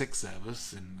always 6 of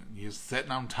us, and you're sitting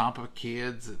on top of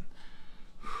kids. And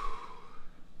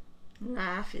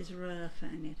life is rough,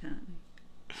 ain't it, honey?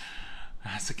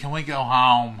 I said, can we go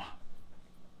home?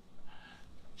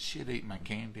 She'd eat my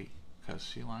candy because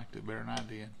she liked it better than I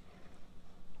did.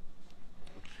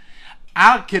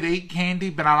 I could eat candy,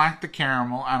 but I like the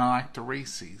caramel and I like the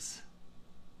Reese's.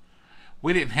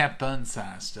 We didn't have fun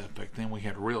size stuff back then. We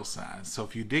had real size. So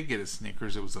if you did get a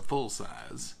Snickers, it was a full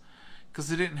size. Because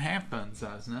they didn't have fun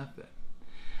size nothing.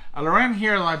 Around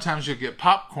here, a lot of times you'll get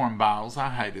popcorn balls. I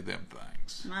hated them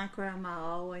things. My grandma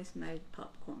always made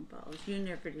popcorn balls. You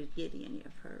never did get any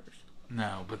of hers.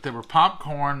 No, but there were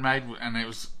popcorn made, and it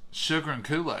was sugar and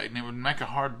Kool-Aid, and it would make a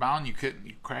hard ball, and you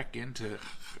crack into it.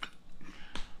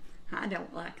 I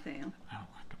don't like them. I don't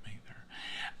like them either.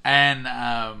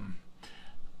 And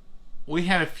we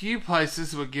had a few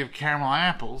places that would give caramel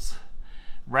apples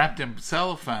wrapped in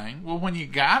cellophane. Well, when you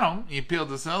got them, you peeled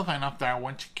the cellophane off there,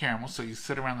 went your caramel, so you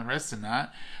sit around the rest of the night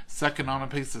sucking on a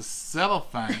piece of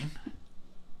cellophane.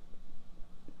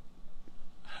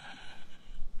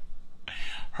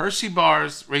 Hershey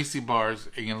bars, Reese bars,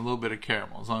 and a little bit of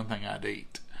caramel is the only thing I'd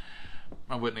eat.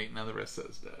 I wouldn't eat none of the rest of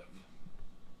that stuff.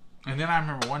 And then I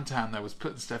remember one time they was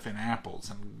putting stuff in apples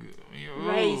and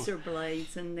razor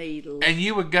blades and needles. And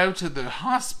you would go to the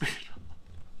hospital.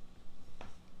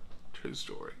 True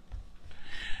story.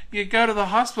 You'd go to the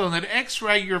hospital and they'd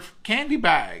x-ray your candy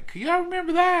bag. Y'all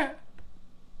remember that?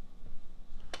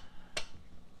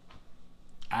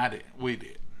 I did. We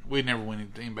did. We never went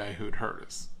into anybody who had hurt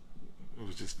us. It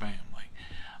was just family.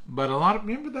 But a lot of,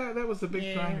 remember that? That was the big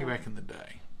thing back in the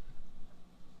day.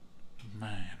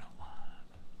 Man.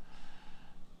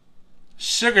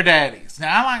 Sugar daddies.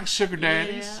 Now, I like sugar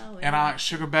daddies, and I like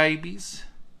sugar babies.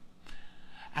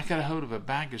 I got a hold of a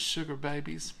bag of sugar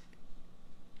babies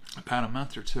about a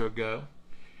month or two ago.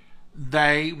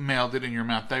 They melted in your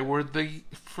mouth. They were the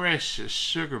freshest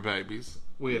sugar babies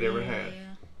we had ever had.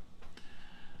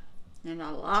 In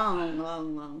a long,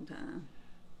 long, long time.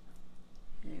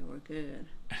 They were good.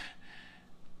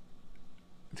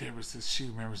 There was this, she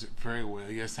remembers it very well.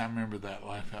 Yes, I remember that.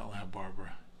 Laugh out loud,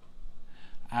 Barbara.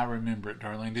 I remember it,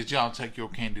 darling. Did y'all take your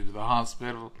candy to the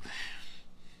hospital?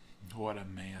 What a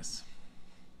mess.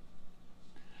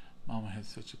 Mama has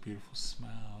such a beautiful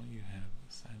smile. You have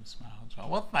the same smile, John.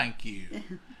 Well, thank you.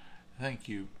 Thank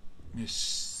you,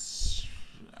 Miss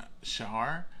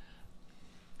Shar.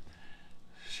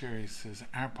 Sherry says,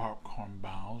 our popcorn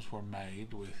balls were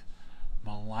made with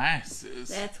molasses.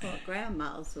 That's what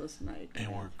Grandma's was made with.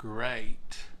 And were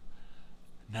great.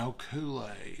 No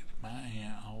Kool-Aid. My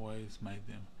aunt always made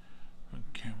them from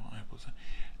caramel apples.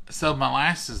 So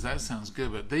molasses, that sounds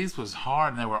good, but these was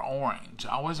hard and they were orange,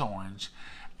 always orange,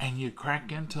 and you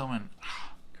crack into them and...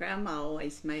 Grandma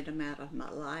always made them out of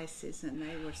molasses and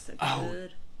they were so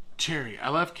good. Cherry. I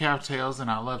love Cowtails and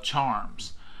I love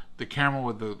Charms. The caramel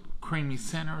with the creamy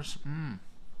centers.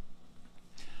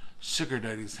 Sugar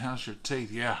daddies, how's your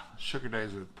teeth? Yeah, sugar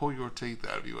daddies would pull your teeth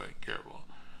out if you ain't careful.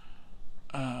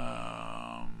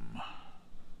 I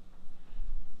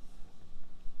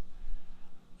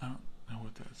don't know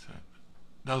what that said.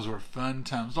 Those were fun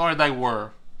times. Lord, they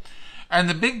were. And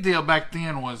the big deal back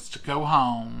then was to go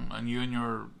home and you and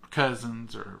your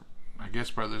cousins, or I guess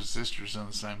brothers and sisters, done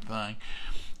the same thing,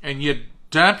 and you'd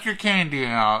dump your candy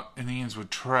out and the ends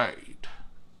would trade.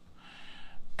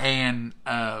 And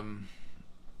a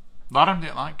lot of them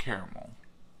didn't like caramel.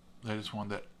 They just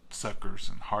wanted that suckers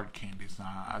and hard candies.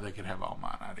 They could have all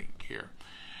mine. I didn't care.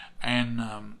 And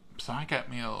so I got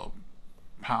me a little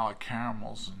pile of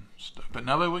caramels and stuff. But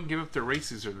nobody wouldn't give up their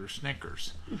Reese's or their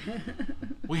Snickers.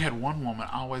 We had one woman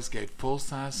always gave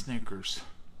full-size Snickers.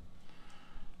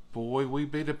 Boy, we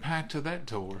beat a pack to that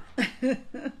door. My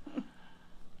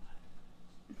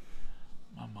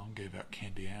mom gave out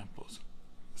candy apples.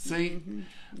 See,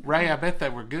 Ray, I bet they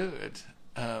were good.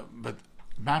 But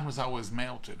mine was always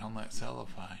melted on that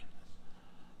cellophane.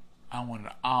 I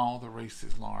wanted all the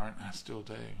Reese's, Lauren. I still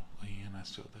do. Leanne, I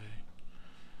still do.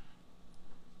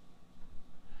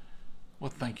 Well,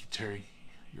 thank you, Terry.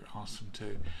 You're awesome,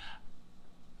 too.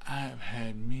 I have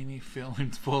had many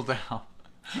fillings pulled out.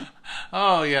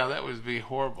 Oh, yeah, that would be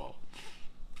horrible.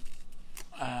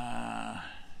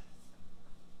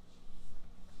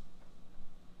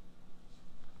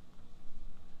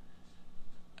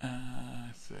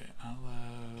 Let's see. I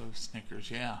love Snickers.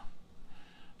 Yeah.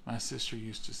 My sister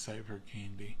used to save her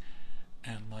candy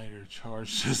and later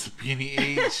charged us a penny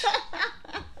each.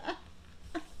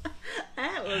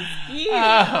 That was cute.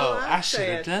 Oh, I should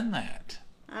have done that.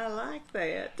 I like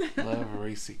that. Love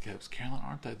Reese cups. Carolyn,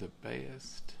 aren't they the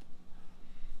best?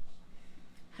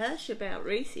 Hush about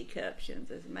Reese cups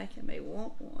is making me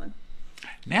want one.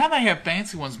 Now they have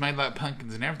fancy ones made like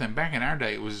pumpkins and everything. Back in our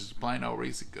day, it was just plain old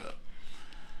Reese cup.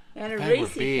 And a They were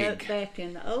Reese big. cup back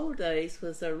in the old days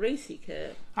was a Reese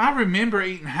cup. I remember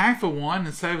eating half of one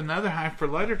and saving another half for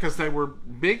later because they were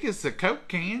big as a Coke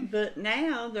can. But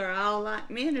now they're all like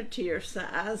miniature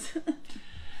size.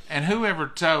 And whoever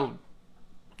told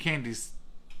candy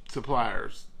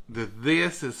suppliers that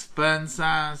this is fun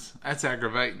size, that's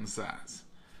aggravating size.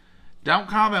 Don't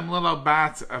call them little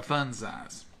bites a fun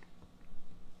size.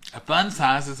 A fun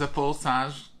size is a full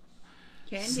size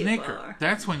Candy Snicker. bar.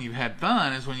 That's when you've had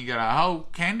fun, is when you got a whole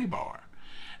candy bar.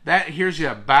 That here's you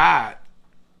a bite.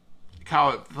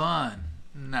 Call it fun.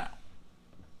 No.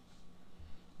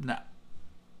 No.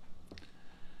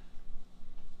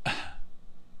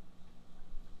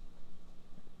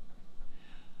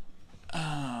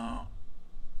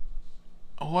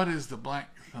 What is the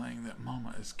black thing that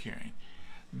Mama is carrying?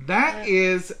 That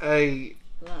is a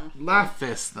Life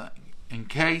Vest thing. In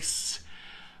case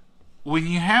when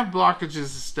you have blockages and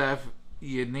stuff,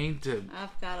 you need to.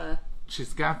 I've got a.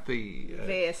 She's got the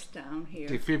vest on here.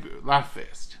 Life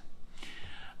Vest.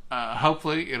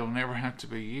 Hopefully, it'll never have to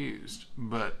be used,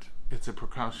 but it's a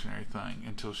precautionary thing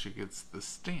until she gets the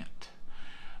stent.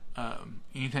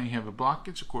 Anytime you have a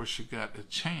blockage, of course, you got a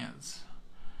chance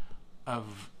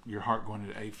of your heart going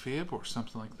into AFib or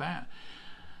something like that.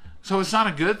 So it's not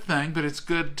a good thing, but it's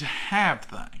good to have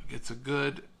thing. It's a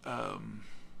good,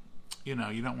 you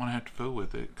don't want to have to fool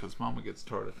with it because Mama gets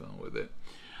tired of fooling with it.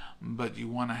 But you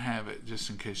want to have it just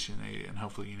in case you need it, and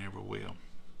hopefully you never will.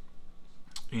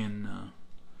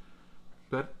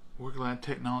 But we're glad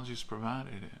technology's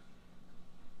provided it.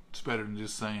 It's better than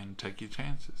just saying take your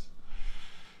chances.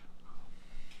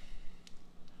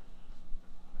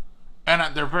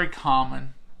 And they're very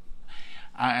common.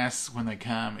 I asked when they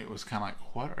come, it was kind of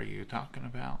like, what are you talking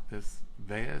about? This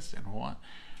vest and what?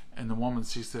 And the woman,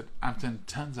 she said, I've done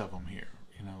tons of them here.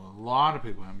 A lot of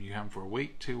people have them. You have them for a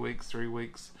week, 2 weeks, 3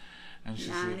 weeks. And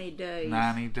she 90 said, days.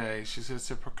 90 days. She said,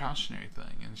 it's a precautionary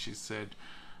thing. And she said,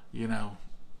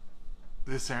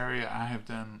 this area I have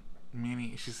done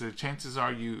many. She said, chances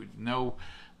are you know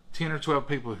 10 or 12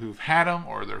 people who've had them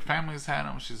or their families had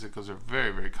them. She said, because they're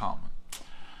very, very common.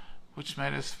 Which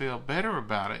made us feel better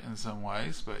about it in some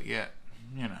ways, but yet,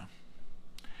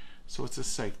 So it's a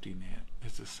safety net.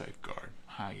 It's a safeguard.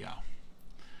 Hi, y'all.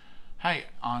 Hey,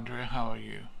 Andrea, how are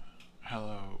you?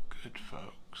 Hello, good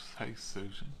folks. Hey,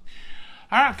 Susan.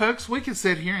 All right, folks, we could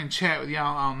sit here and chat with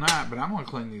y'all all night, but I'm going to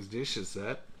clean these dishes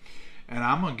up, and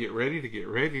I'm going to get ready to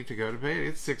go to bed.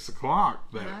 It's 6 o'clock,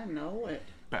 but I know it.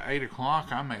 by 8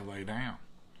 o'clock, I may lay down.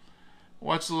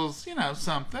 Watch a little,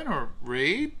 something, or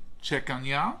read, check on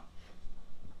y'all.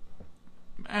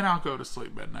 And I'll go to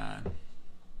sleep by 9.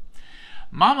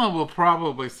 Mama will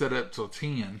probably sit up till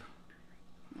 10.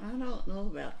 I don't know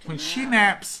about tonight. When she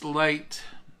naps late,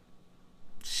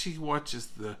 she watches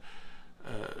the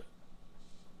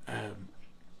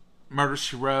Murder,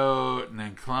 She Wrote, and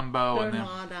then Columbo. They're and then,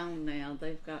 not on now.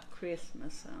 They've got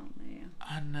Christmas on now.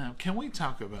 I know. Can we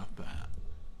talk about that?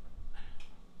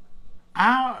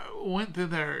 I went through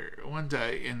there one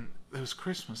day, and it was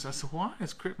Christmas. I said, why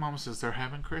is Christmas? Mama says they're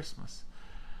having Christmas.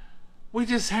 We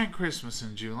just had Christmas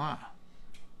in July.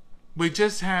 We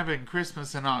just having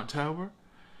Christmas in October.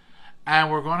 And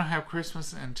we're going to have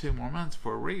Christmas in 2 more months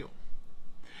for real.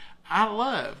 I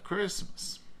love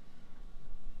Christmas.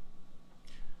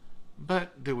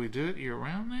 But do we do it year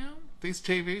round now? These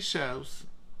TV shows,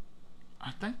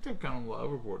 I think they've gone a little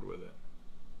overboard with it.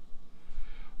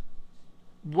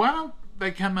 Why don't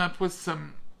they come up with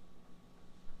some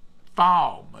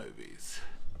fall movies?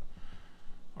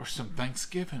 Or some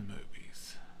Thanksgiving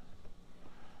movies?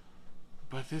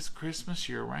 But this Christmas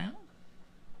year round?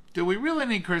 Do we really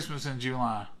need Christmas in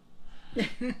July?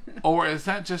 Or is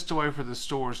that just a way for the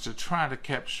stores to try to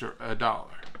capture $1?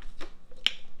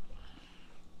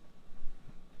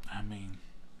 I mean,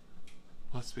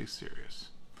 let's be serious.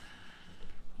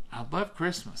 I love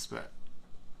Christmas, but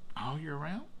all year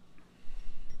round?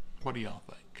 What do y'all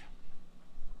think?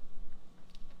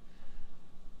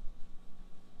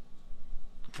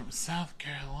 From South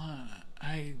Carolina.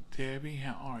 Hey, Debbie,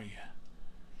 how are you?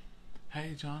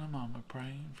 Hey, John and Mama,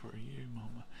 praying for you,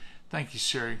 Mama. Thank you,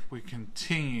 Sherry. We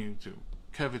continue to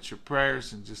covet your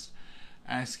prayers and just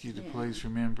ask you to please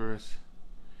remember us.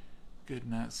 Good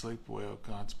night, sleep well,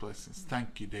 God's blessings.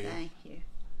 Thank you, Deb. Thank you.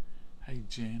 Hey,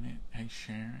 Janet. Hey,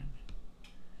 Sharon.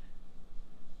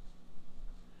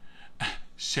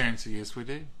 Sharon said, yes, we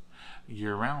do.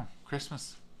 Year-round,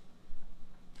 Christmas.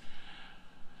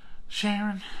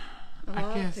 Sharon, A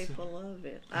lot guess of people love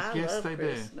it. I I guess love they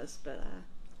do. Christmas, but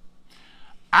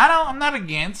I'm not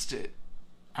against it.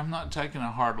 I'm not taking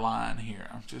a hard line here.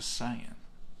 I'm just saying.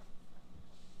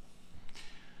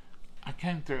 I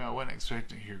came through, I wasn't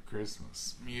expecting to hear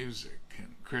Christmas music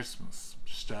and Christmas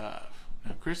stuff.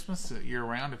 Now, Christmas year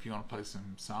round, if you want to play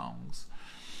some songs,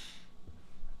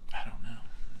 I don't know.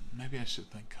 Maybe I should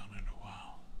think on it a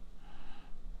while.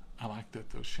 I like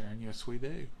that though, Sharon. Yes, we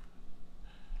do.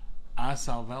 I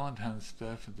saw Valentine's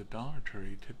stuff at the Dollar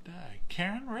Tree today.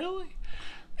 Karen, really?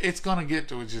 It's going to get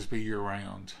to just be year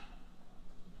round.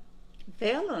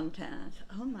 Valentine's?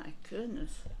 Oh my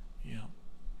goodness. Yeah.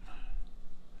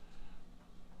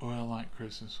 Well, like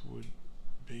Christmas would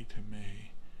be to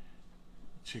me,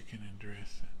 chicken and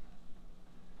dressing.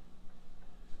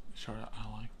 Charlotte,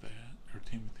 I like that. Or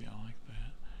Timothy, I like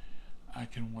that. I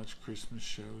can watch Christmas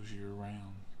shows year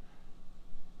round.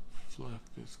 Fluff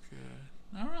is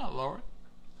good. All right, Laura.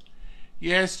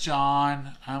 Yes,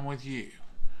 John, I'm with you.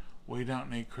 We don't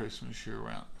need Christmas year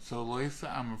round. So, Lisa,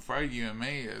 I'm afraid you and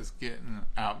me is getting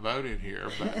outvoted here,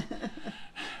 but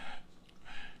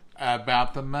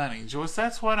about the money. Joyce,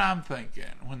 that's what I'm thinking.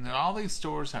 When all these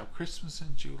stores have Christmas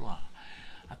in July,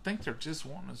 I think they're just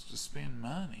wanting us to spend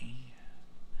money.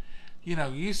 You know,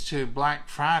 used to Black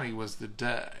Friday was the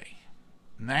day.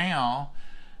 Now,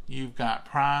 you've got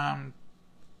Prime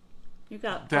You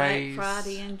got days, Black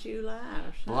Friday in July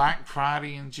or something. Black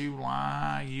Friday in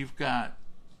July. You've got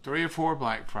 3 or 4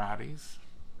 Black Fridays.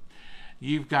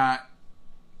 You've got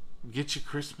get your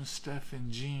Christmas stuff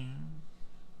in June.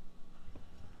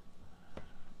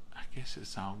 I guess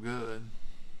it's all good.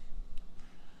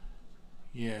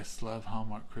 Yes, love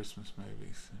Hallmark Christmas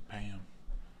movies. Pam.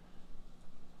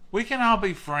 We can all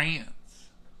be friends.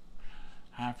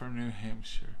 I'm from New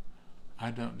Hampshire.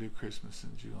 I don't do Christmas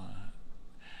in July.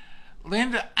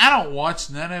 Linda, I don't watch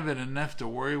none of it enough to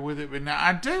worry with it, but now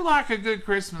I do like a good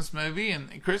Christmas movie in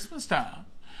Christmas time.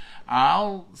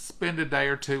 I'll spend a day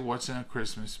or two watching a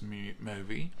Christmas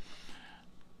movie.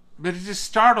 But it just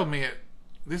startled me.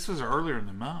 This was earlier in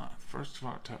the month, 1st of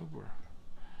October.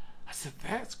 I said,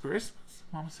 that's Christmas.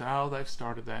 Mama said, oh, they've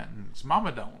started that. And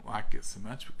Mama don't like it so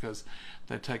much because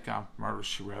they take off Murder,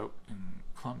 She Wrote and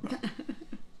Columbo.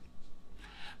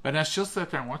 But now she'll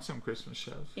sit there and watch some Christmas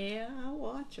shows. Yeah, I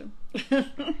watch them.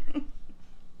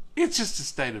 It's just a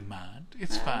state of mind.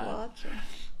 It's fine. I watch them.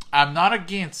 I'm not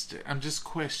against it. I'm just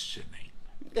questioning.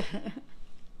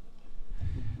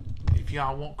 If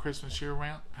y'all want Christmas year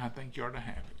round, I think you ought to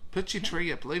have it. Put your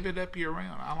tree up. Leave it up year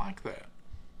round. I like that.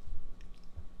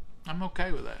 I'm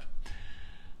okay with that.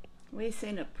 We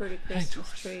seen a pretty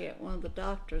Christmas tree at one of the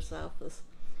doctor's office.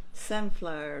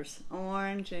 Sunflowers,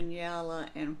 orange and yellow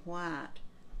and white,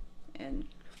 and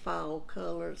fall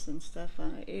colors and stuff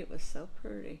on it. It was so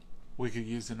pretty. We could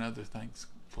use another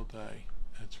thankful day.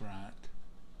 That's right.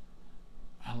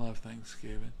 I love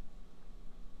Thanksgiving.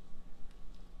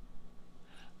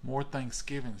 More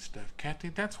Thanksgiving stuff. Kathy,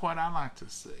 that's what I like to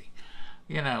see.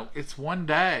 You know, it's one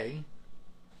day,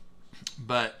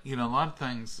 but, you know, a lot of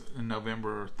things in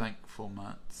November are thankful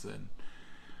months and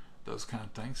those kind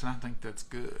of things, and I think that's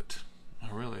good. I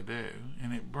really do.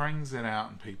 And it brings it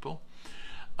out in people.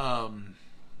 Have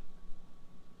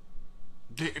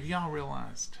y'all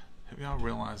realized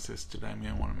this today? Me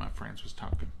and one of my friends was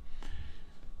talking.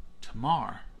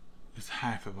 Tomorrow is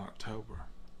half of October.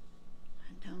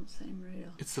 It don't seem real.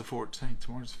 It's the 14th.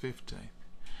 Tomorrow's 15th.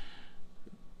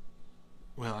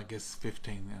 Well, I guess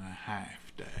 15 and a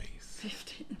half days.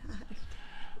 15 and a half.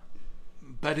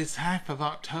 But it's half of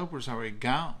October's already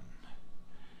gone.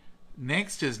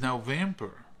 Next is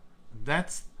November.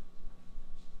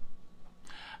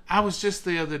 I was just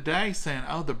the other day saying,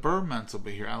 oh, the bird months will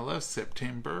be here. I love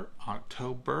September,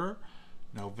 October,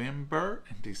 November,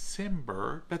 and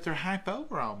December, but they're half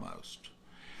over almost.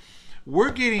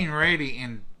 We're getting ready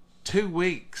in 2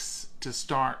 weeks to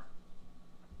start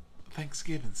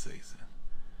Thanksgiving season.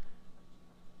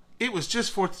 It was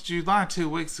just 4th of July 2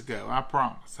 weeks ago, I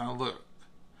promise. I looked.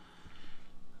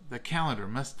 The calendar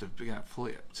must have got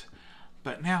flipped.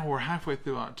 But now we're halfway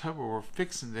through October. We're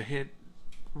fixing to head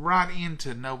right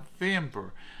into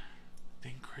November.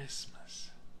 Then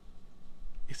Christmas.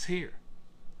 It's here.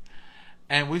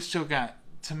 And we've still got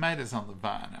tomatoes on the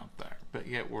vine out there. But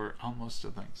yet we're almost to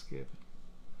Thanksgiving.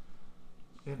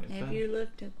 Have you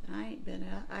looked at... I ain't been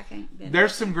out. I can't been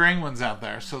There's out. some green ones out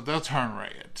there, so they'll turn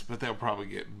red. But they'll probably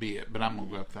get bit. But I'm going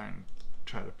to go up there and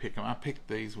try to pick them. I picked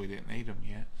these. We didn't eat them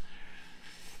yet.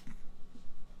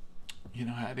 You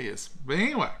know how it is. But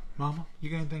anyway, Mama, you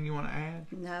got anything you want to add?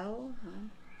 No.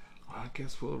 Well, I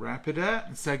guess we'll wrap it up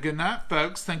and say good night,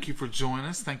 folks. Thank you for joining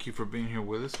us. Thank you for being here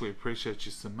with us. We appreciate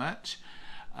you so much.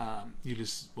 You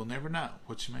just will never know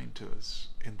what you mean to us.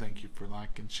 And thank you for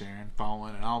liking, sharing,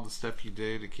 following, and all the stuff you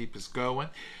do to keep us going.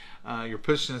 You're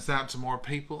pushing us out to more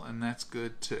people, and that's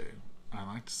good too. I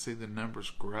like to see the numbers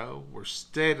grow. We're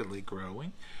steadily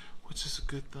growing, which is a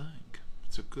good thing.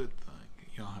 It's a good thing.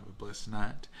 Y'all have a blessed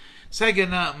night. Say good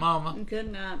night, Mama.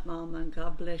 Good night, Mama, and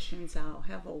God bless you all.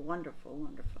 Have a wonderful,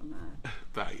 wonderful night.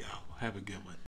 Bye, y'all. Have a good one.